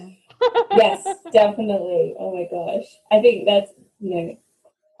again. Yes, definitely. Oh my gosh. I think that's, you know,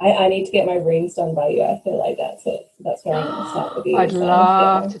 I need to get my rings done by you. I feel like that's it. That's where I'm going to start with you. I'd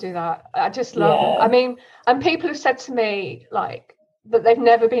love to do that. I just love I mean, and people have said to me, like, that they've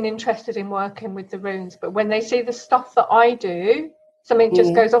never been interested in working with the runes, but when they see the stuff that I do, something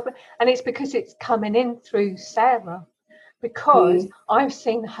just goes off. And it's because it's coming in through Sarah. Because I've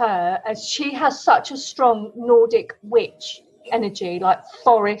seen her, as she has such a strong Nordic witch energy, like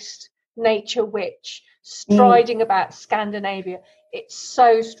forest, nature witch, striding about Scandinavia. It's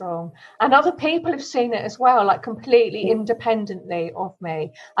so strong. And other people have seen it as well, like completely independently of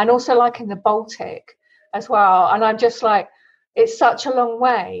me. And also like in the Baltic as well. And I'm just like, it's such a long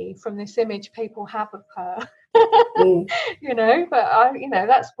way from this image people have of her. You know, but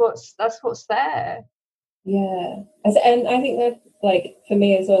that's what's there. Yeah. And I think that, like, for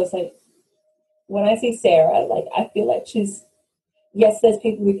me as well, it's like, when I see Sarah, like, I feel like she's, yes, there's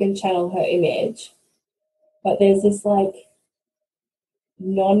people who can channel her image, but there's this, like,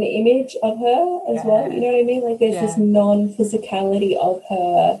 non-image of her as well, you know what I mean? Like, there's this non-physicality of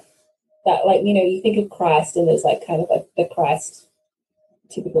her that, like, you know, you think of Christ and there's, like, kind of like the Christ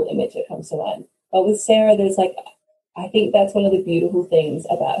typical image that comes to mind. But with Sarah, there's, like, I think that's one of the beautiful things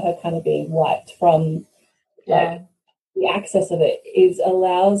about her kind of being wiped from, like, the access of it is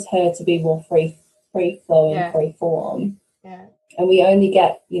allows her to be more free flowing, free form. Yeah. And we only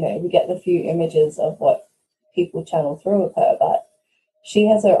get, you know, we get the few images of what people channel through with her, but she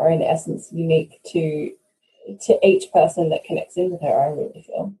has her own essence unique to each person that connects in with her, I really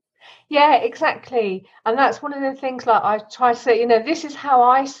feel. Yeah, exactly. And that's one of the things, like, I try to say, you know, this is how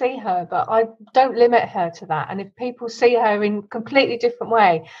I see her, but I don't limit her to that. And if people see her in a completely different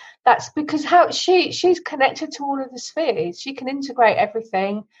way, that's because how she's connected to all of the spheres. She can integrate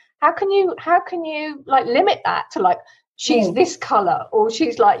everything. How can you like limit that to, like, she's this color, or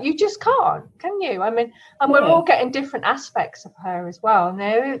she's like, you just can't, can you? I mean, and we're all getting different aspects of her as well. And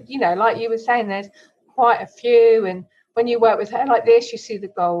there, you know, like you were saying, there's quite a few. And when you work with her like this, you see the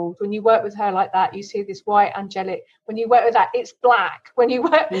gold. When you work with her like that, you see this white angelic. When you work with that, it's black. When you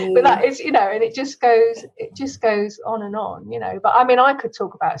work with that, it's, you know, and it just goes on and on, you know. But I mean, I could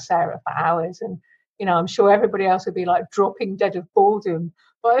talk about Sarah for hours, and, you know, I'm sure everybody else would be like dropping dead of boredom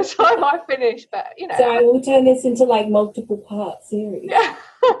by the time I finish. But, you know, so I will turn this into, like, multiple part series. Yeah.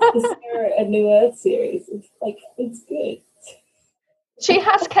 The Sarah A New Earth series. It's like, it's good. She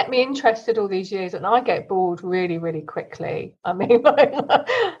has kept me interested all these years, and I get bored really, really quickly. I mean, like,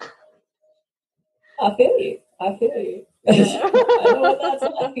 I feel you. Yeah. I know what that's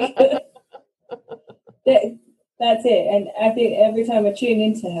like. That's it. And I think every time I tune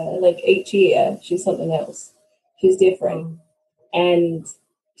into her, like, each year, she's something else. She's different. And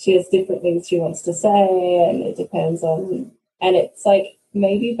she has different things she wants to say, and it depends on, and it's like,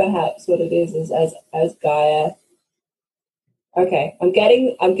 maybe perhaps what it is as Gaia. Okay, I'm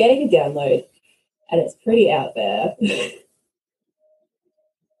getting a download, and it's pretty out there.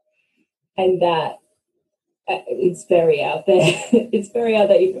 And that it's very out there. It's very out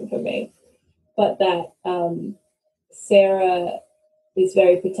there even for me. But that Sarah is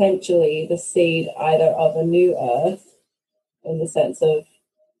very potentially the seed either of a new earth, in the sense of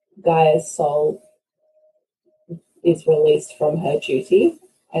Gaia's soul is released from her duty,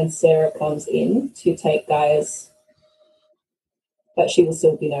 and Sarah comes in to take Gaia's, but she will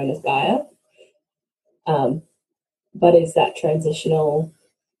still be known as Gaia. But is that transitional?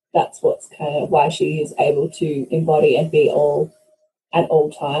 That's what's kind of why she is able to embody and be all at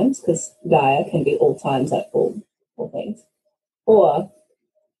all times, because Gaia can be all times at all things. Or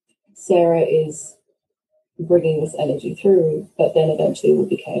Sarah is bringing this energy through, but then eventually will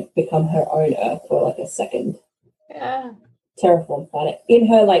become her own Earth, or like a second terraform planet in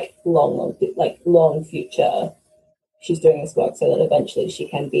her, like, long future. She's doing this work so that eventually she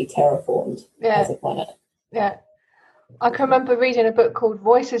can be terraformed as a planet. Yeah. I can remember reading a book called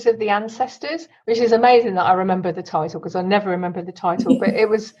Voices of the Ancestors, which is amazing that I remember the title, because I never remember the title. But it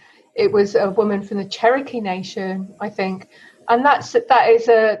was a woman from the Cherokee Nation, I think, and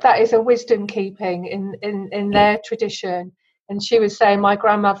that is a wisdom keeping in their tradition. And she was saying, my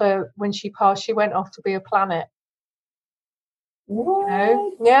grandmother, when she passed, she went off to be a planet. What? You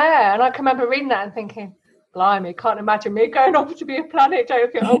know? Yeah, and I can remember reading that and thinking, blimey, can't imagine me going off to be a planet. Don't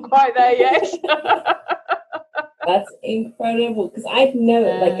think I'm quite there yet. That's incredible, because I'd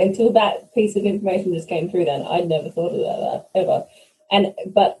never, like, until that piece of information just came through, then I'd never thought of that ever.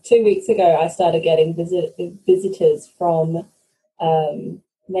 But 2 weeks ago, I started getting visitors from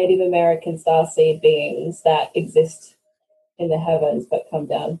Native American starseed beings that exist in the heavens, but come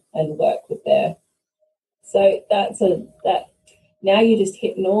down and work with their. So that now you're just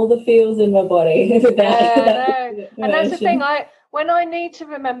hitting all the feels in my body. And that's the thing. When I need to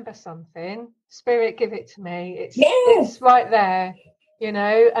remember something, Spirit give it to me. It's right there, you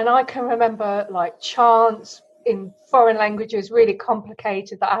know. And I can remember like chants in foreign languages, really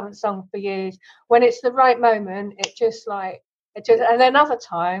complicated, that I haven't sung for years. When it's the right moment, and then other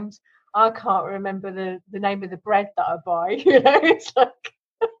times I can't remember the name of the bread that I buy. You know, it's like.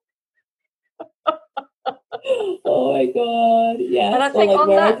 Oh my God! Yes, and I think like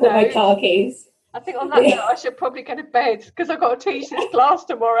where I put my car keys. I think on that note, I should probably go to bed, because I've got to teach this class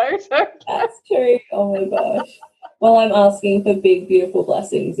tomorrow. So. That's true. Oh my gosh. Well, I'm asking for big, beautiful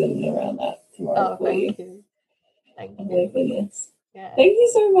blessings in and around that tomorrow for you. Thank you. Oh my goodness. Yeah. Thank you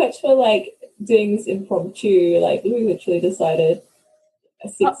so much for like doing this impromptu. Like we literally decided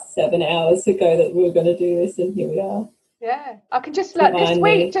 6-7 hours ago that we were going to do this, and here we are. Yeah, I can just like this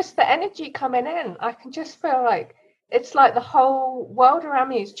week, just the energy coming in. I can just feel like it's like the whole world around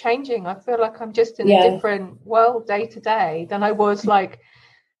me is changing. I feel like I'm just in a different world day to day than I was like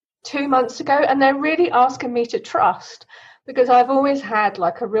 2 months ago. And they're really asking me to trust, because I've always had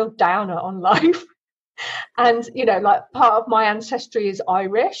like a real downer on life. And, you know, like part of my ancestry is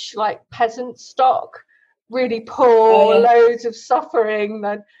Irish, like peasant stock, really poor, loads of suffering,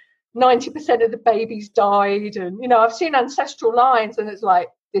 and 90% of the babies died. And, you know, I've seen ancestral lines and it's like,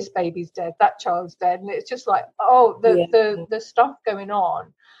 this baby's dead, that child's dead. And it's just like, the stuff going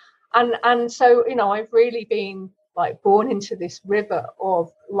on. And so, you know, I've really been like born into this river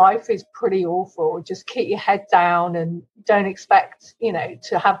of life is pretty awful. Just keep your head down and don't expect, you know,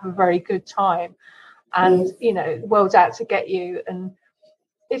 to have a very good time. And, you know, the world's out to get you. And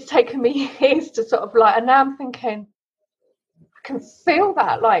it's taken me years to sort of like, and now I'm thinking, I can feel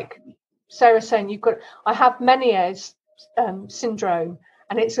that, like Sarah saying, I have Meniere's syndrome,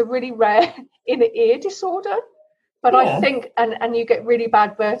 and it's a really rare inner ear disorder. But I think, and you get really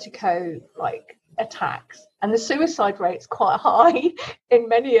bad vertigo like attacks, and the suicide rate's quite high in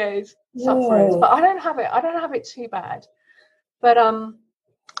Meniere's sufferers. But I don't have it. I don't have it too bad. But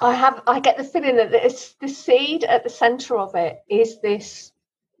I get the feeling that it's the seed at the center of it is this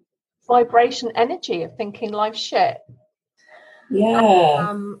vibration energy of thinking life's shit.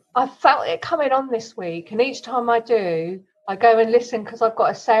 I felt it coming on this week, and each time I do, I go and listen, because I've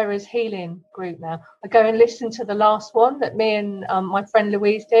got a Sarah's Healing group now. I go and listen to the last one that me and my friend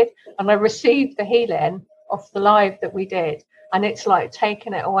Louise did, and I received the healing off the live that we did, and it's like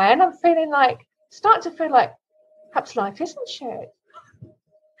taking it away, and I'm starting to feel like perhaps life isn't shit.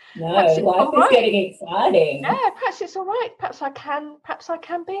 No, life is getting exciting. Yeah, perhaps it's all right. Perhaps I can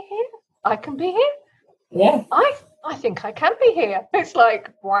be here. I can be here. Yeah. I think I can be here. It's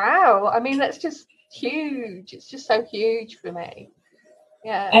like, wow. I mean, that's just huge. It's just so huge for me.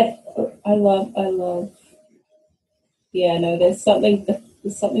 Yeah. And I love. Yeah, no, there's something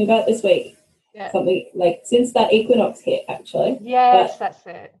about this week. Yeah. Something like since that equinox hit, actually. Yes, that's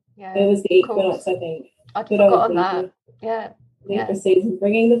it. Yeah. It was the equinox, I think. I'd forgotten that. Yeah. Libra season,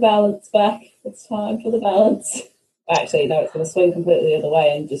 bringing the balance back. It's time for the balance. Actually, no, it's going to swing completely the other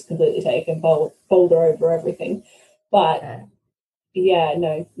way and just completely take and boulder over everything. But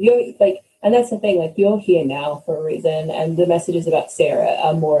no, you're like, and that's the thing, like you're here now for a reason, and the messages about Sarah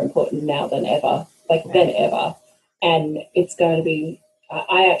are more important now than ever, than ever. And it's going to be,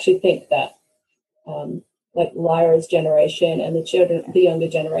 I actually think that like Lyra's generation and the younger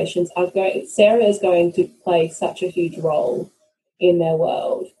generations Sarah is going to play such a huge role in their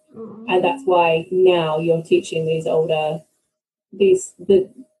world. And that's why now you're teaching the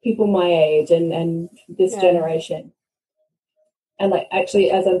people my age and this generation. And like,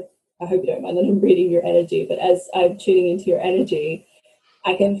 actually, I hope you don't mind that I'm reading your energy, but as I'm tuning into your energy,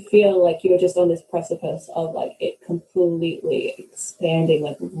 I can feel like you're just on this precipice of like it completely expanding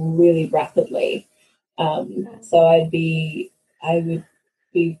like really rapidly. So I would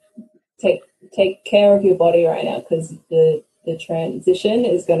be take care of your body right now, because the transition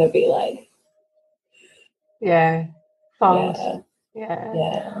is going to be like fast.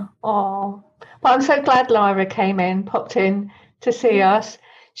 Yeah. Oh, but I'm so glad Lyra popped in to see us.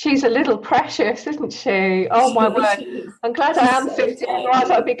 She's a little precious, isn't she? Oh my word! I'm glad I am 50. Otherwise,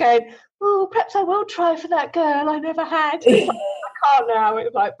 I'd be going, oh, perhaps I will try for that girl I never had. I can't now.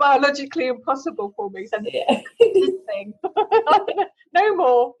 It's like biologically impossible for me. So thing. No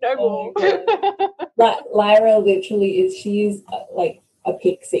more. Lyra literally is. She is like a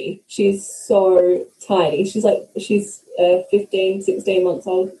pixie. She's so tiny. She's 15, 16 months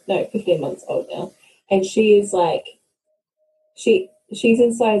old. No, 15 months old now, and she is like she's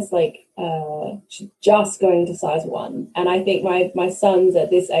in size she's just going to size 1, and I think my sons at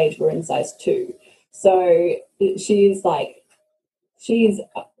this age were in size 2. So she's I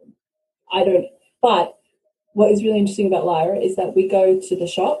don't. But what is really interesting about Lyra is that we go to the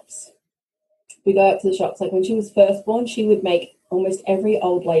shops. We go up to the shops. Like when she was first born, she would make almost every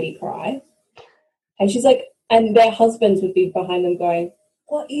old lady cry, and she's like, and their husbands would be behind them going,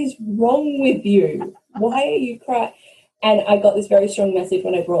 "What is wrong with you? Why are you crying?" And I got this very strong message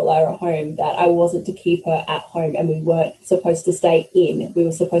when I brought Lyra home that I wasn't to keep her at home, and we weren't supposed to stay in. We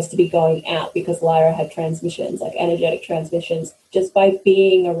were supposed to be going out, because Lyra had transmissions, like energetic transmissions, just by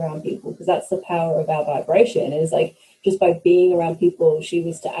being around people, because that's the power of our vibration. Is like just by being around people, she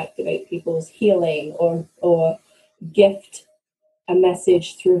was to activate people's healing or gift a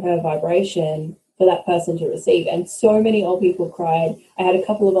message through her vibration for that person to receive. And so many old people cried. I had a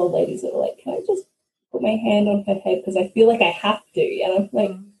couple of old ladies that were like, "Can I just put my hand on her head because I feel like I have to?" And I'm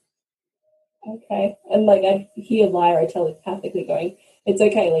like, okay. And like I hear Lyra telepathically going, "It's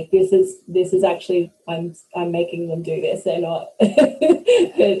okay. Like this is actually I'm making them do this. They're not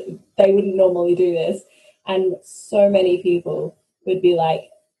they wouldn't normally do this." And so many people would be like,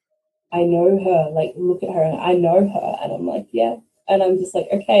 "I know her. Like look at her, and I know her." And I'm like, "Yeah." And I'm just like,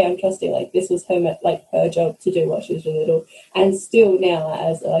 okay, I'm trusting. Like this was her job to do while she was really little, and still now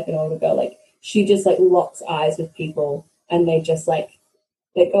as like an older girl, like she just like locks eyes with people, and they just like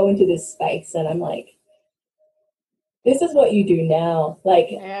they go into this space, and I'm like, this is what you do now. Like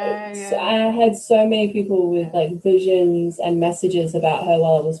I had so many people with like visions and messages about her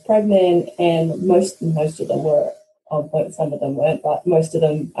while I was pregnant, and most of them were on point. Some of them weren't, but most of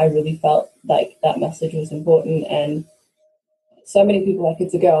them I really felt like that message was important. And so many people, like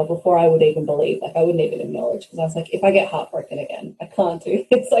it's a girl, before I would even believe, like I wouldn't even acknowledge, because I was like, if I get heartbroken again, I can't do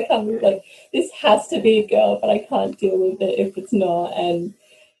this. Like I'm like, this has to be a girl, but I can't deal with it if it's not. And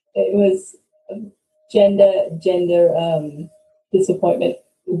it was gender disappointment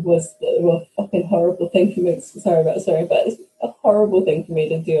was a fucking horrible thing for me. Sorry, but it's a horrible thing for me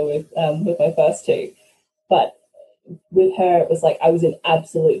to deal with my first two. But with her, it was like I was in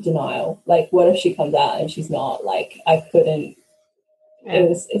absolute denial. Like, what if she comes out and she's not? Like, I couldn't.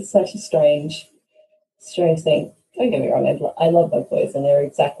 It's such a strange thing. Don't get me wrong, I love my boys, and they're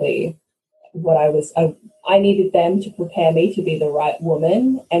exactly what I needed them to prepare me to be the right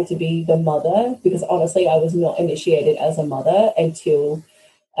woman and to be the mother, because honestly I was not initiated as a mother until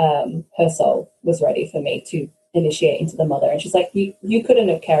her soul was ready for me to initiate into the mother. And she's like, you couldn't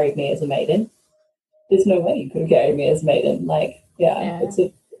have carried me as a maiden. There's no way you could have carried me as a maiden. Like it's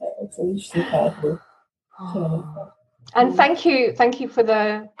an interesting path. And thank you for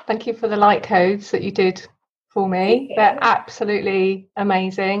the light codes that you did for me. They're absolutely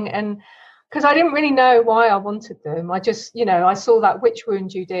amazing. And because I didn't really know why I wanted them, I just, I saw that witch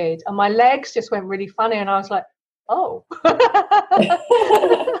wound you did, and my legs just went really funny, and I was like, oh.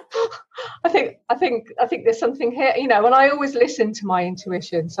 I think there's something here, and I always listen to my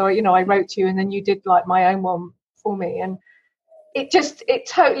intuition. So, I wrote to you, and then you did like my own one for me, and it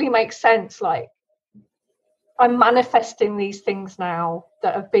totally makes sense. Like, I'm manifesting these things now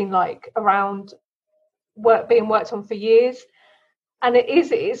that have been like around being worked on for years. And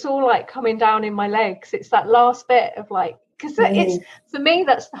it's all like coming down in my legs. It's that last bit of like, because it's, for me,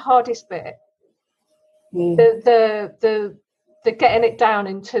 that's the hardest bit. The getting it down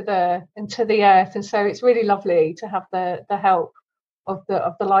into the earth. And so it's really lovely to have the help of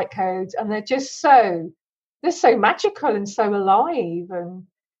the light codes. And they're so magical and so alive. And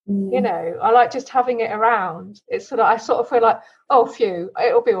I like just having it around. It's I sort of feel like, oh, phew,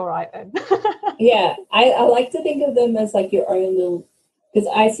 it'll be all right then. Yeah, I like to think of them as like your own little, because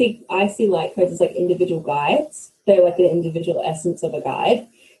I see light codes as like individual guides. They're like the individual essence of a guide.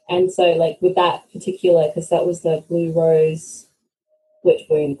 And so like with that particular, because that was the Blue Rose Witch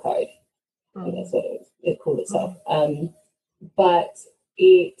Wound code. I think that's what it called itself. But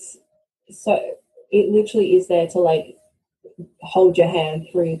it literally is there to like hold your hand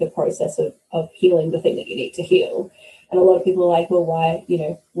through the process of healing the thing that you need to heal. And a lot of people are like, well, why,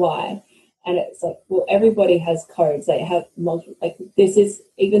 why? And it's like, well, everybody has codes. They have multiple, like, this is,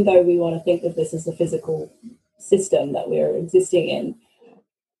 even though we want to think of this as a physical system that we're existing in,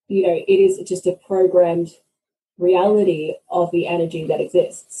 it is just a programmed reality of the energy that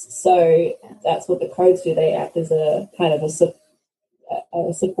exists. So that's what the codes do. They act as a kind of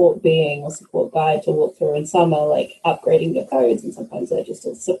a support being or support guide to walk through. And some are like upgrading your codes, and sometimes they're just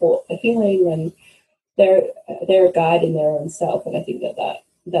a support for healing, and they're a guide in their own self. And I think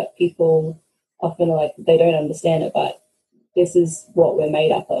that people often are like, they don't understand it, but this is what we're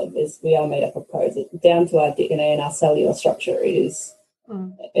made up of. Is we are made up of codes. Down to our DNA and our cellular structure, it's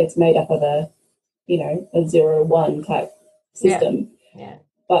made up of a 0-1 type system. Yeah.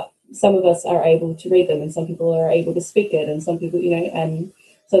 But some of us are able to read them, and some people are able to speak it, and some people, and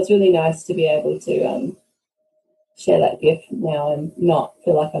so it's really nice to be able to share that gift now and not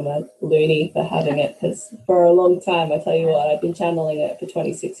feel like I'm a loony for having it, because for a long time, I tell you what, I've been channeling it for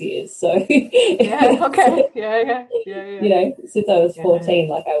 26 years. So since I was 14,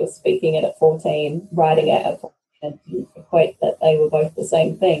 like I was speaking it at 14, writing it at 14, and didn't equate that they were both the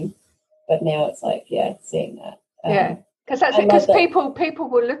same thing. But now it's like, seeing that. Because people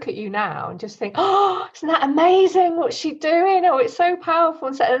will look at you now and just think, oh, isn't that amazing? What's she doing? Oh, it's so powerful.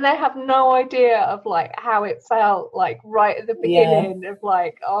 And they have no idea of like how it felt like right at the beginning of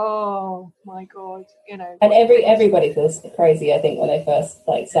like, oh my God, And everybody feels crazy, I think, when they first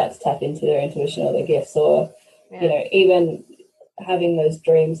like start to tap into their intuition or their gifts, or even having those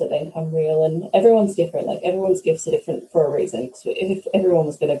dreams that then come real. And everyone's different. Like everyone's gifts are different for a reason. So if everyone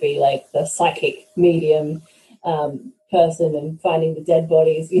was going to be like the psychic medium person and finding the dead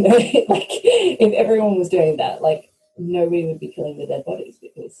bodies, like if everyone was doing that, like nobody would be killing the dead bodies,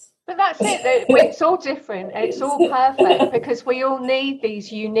 because. But that's it. It's all different. It's all perfect, because we all need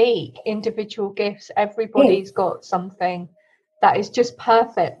these unique individual gifts. Everybody's got something that is just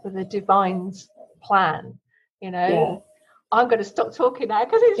perfect for the divine's plan. I'm going to stop talking now,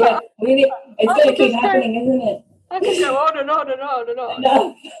 because it's it's going to keep happening, isn't it? I could go on and on and on and on.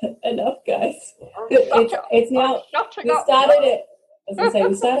 Enough, guys. It's now. We started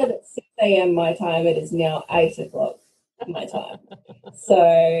at 6 a.m. my time. It is now 8 o'clock my time. So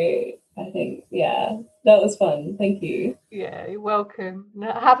I think, that was fun. Thank you. Yeah, you're welcome.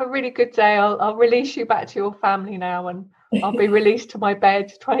 Have a really good day. I'll release you back to your family now, and I'll be released to my bed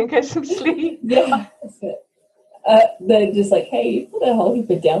to try and get some sleep. Yeah, that's it. They're just like, hey, you've got a whole heap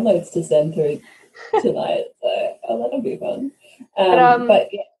of downloads to send through tonight, so that'll be fun. But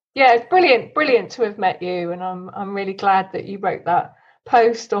it's brilliant to have met you, and I'm really glad that you wrote that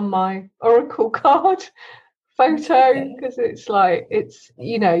post on my oracle card photo, because it's like, it's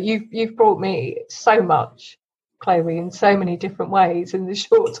you've brought me so much, Chloe, in so many different ways in the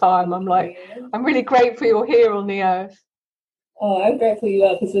short time. I'm like, I'm really grateful you're here on the earth. Oh, I'm grateful you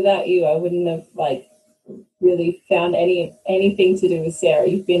are, because without you I wouldn't have really found anything to do with Sarah.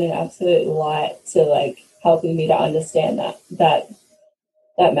 You've been an absolute light to helping me to understand that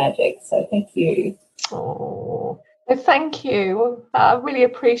magic. So thank you. Oh, thank you. I really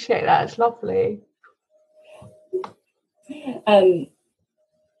appreciate that. It's lovely. I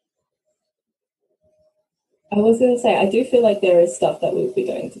was going to say, I do feel like there is stuff that we'll be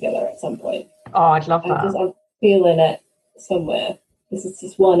doing together at some point. Oh, I'd love that. I'm feeling it somewhere. This is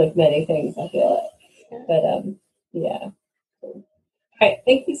just one of many things, I feel like. But All right,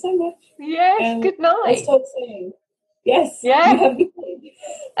 thank you so much. Yes, good night. Let's talk soon. Yes. Yeah. You have a good day.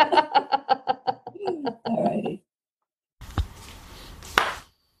 All righty.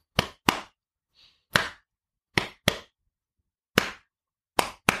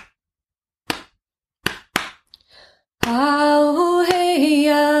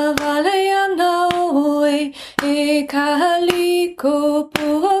 Auheia valeana oe e kaliko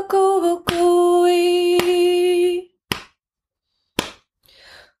puakukui.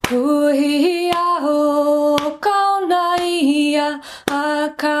 Kuhia o kaunaia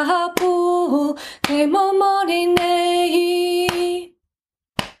a kapu ke momori nei.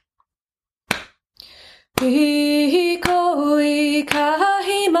 Piko I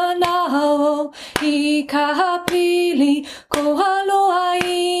kahimanao I kahapili ko haloa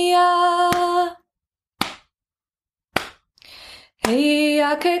ia.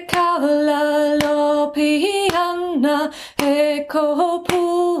 Hea ke kaula lopi ana he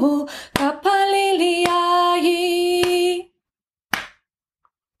kopu kapalili ai.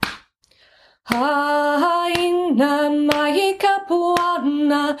 Haina mai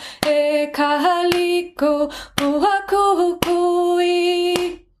kapuana e kahaliko puakukui.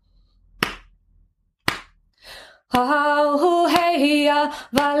 Au heia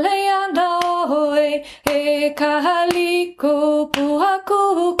valeana oe e kahaliko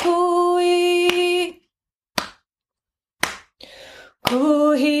puhaku kui.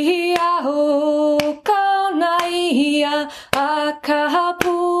 Kuhi aho kaonaia a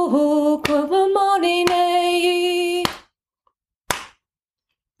kahapu kumamoni nei.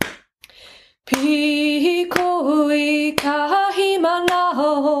 Pikoi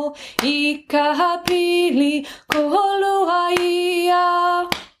kahimanaho I kahapili koholuaia.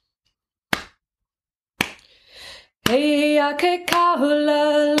 Hea ke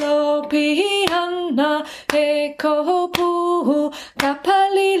kaula lo pihana he kohopu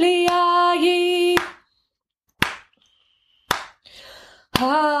kapaliliai.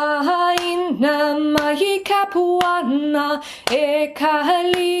 Haina mai kapuana e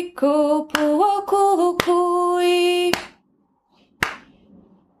kahaliko puokukui.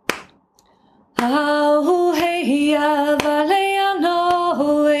 Au heia valeana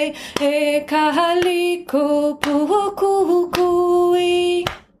oe e kahaliko puokukui.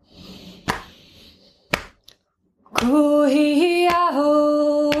 Kuhi aho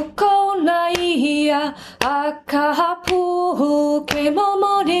konaia a kahapu ke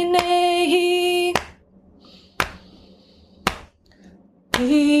momori nei.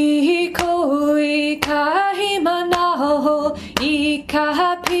 Ikoi kahimanaho I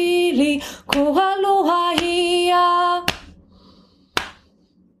kahapili kualuaia.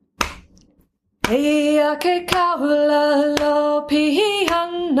 Ea ke kaula lo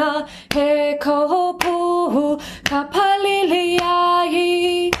pihana he kohopu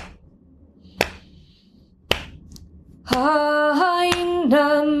kapaliliai. Haina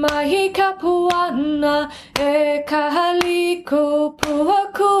mai kapuana e kahaliko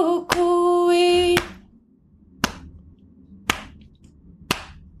puakukui.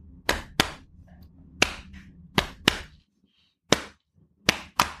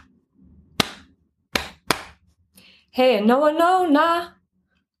 He noa no na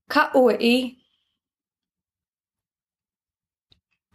ka ui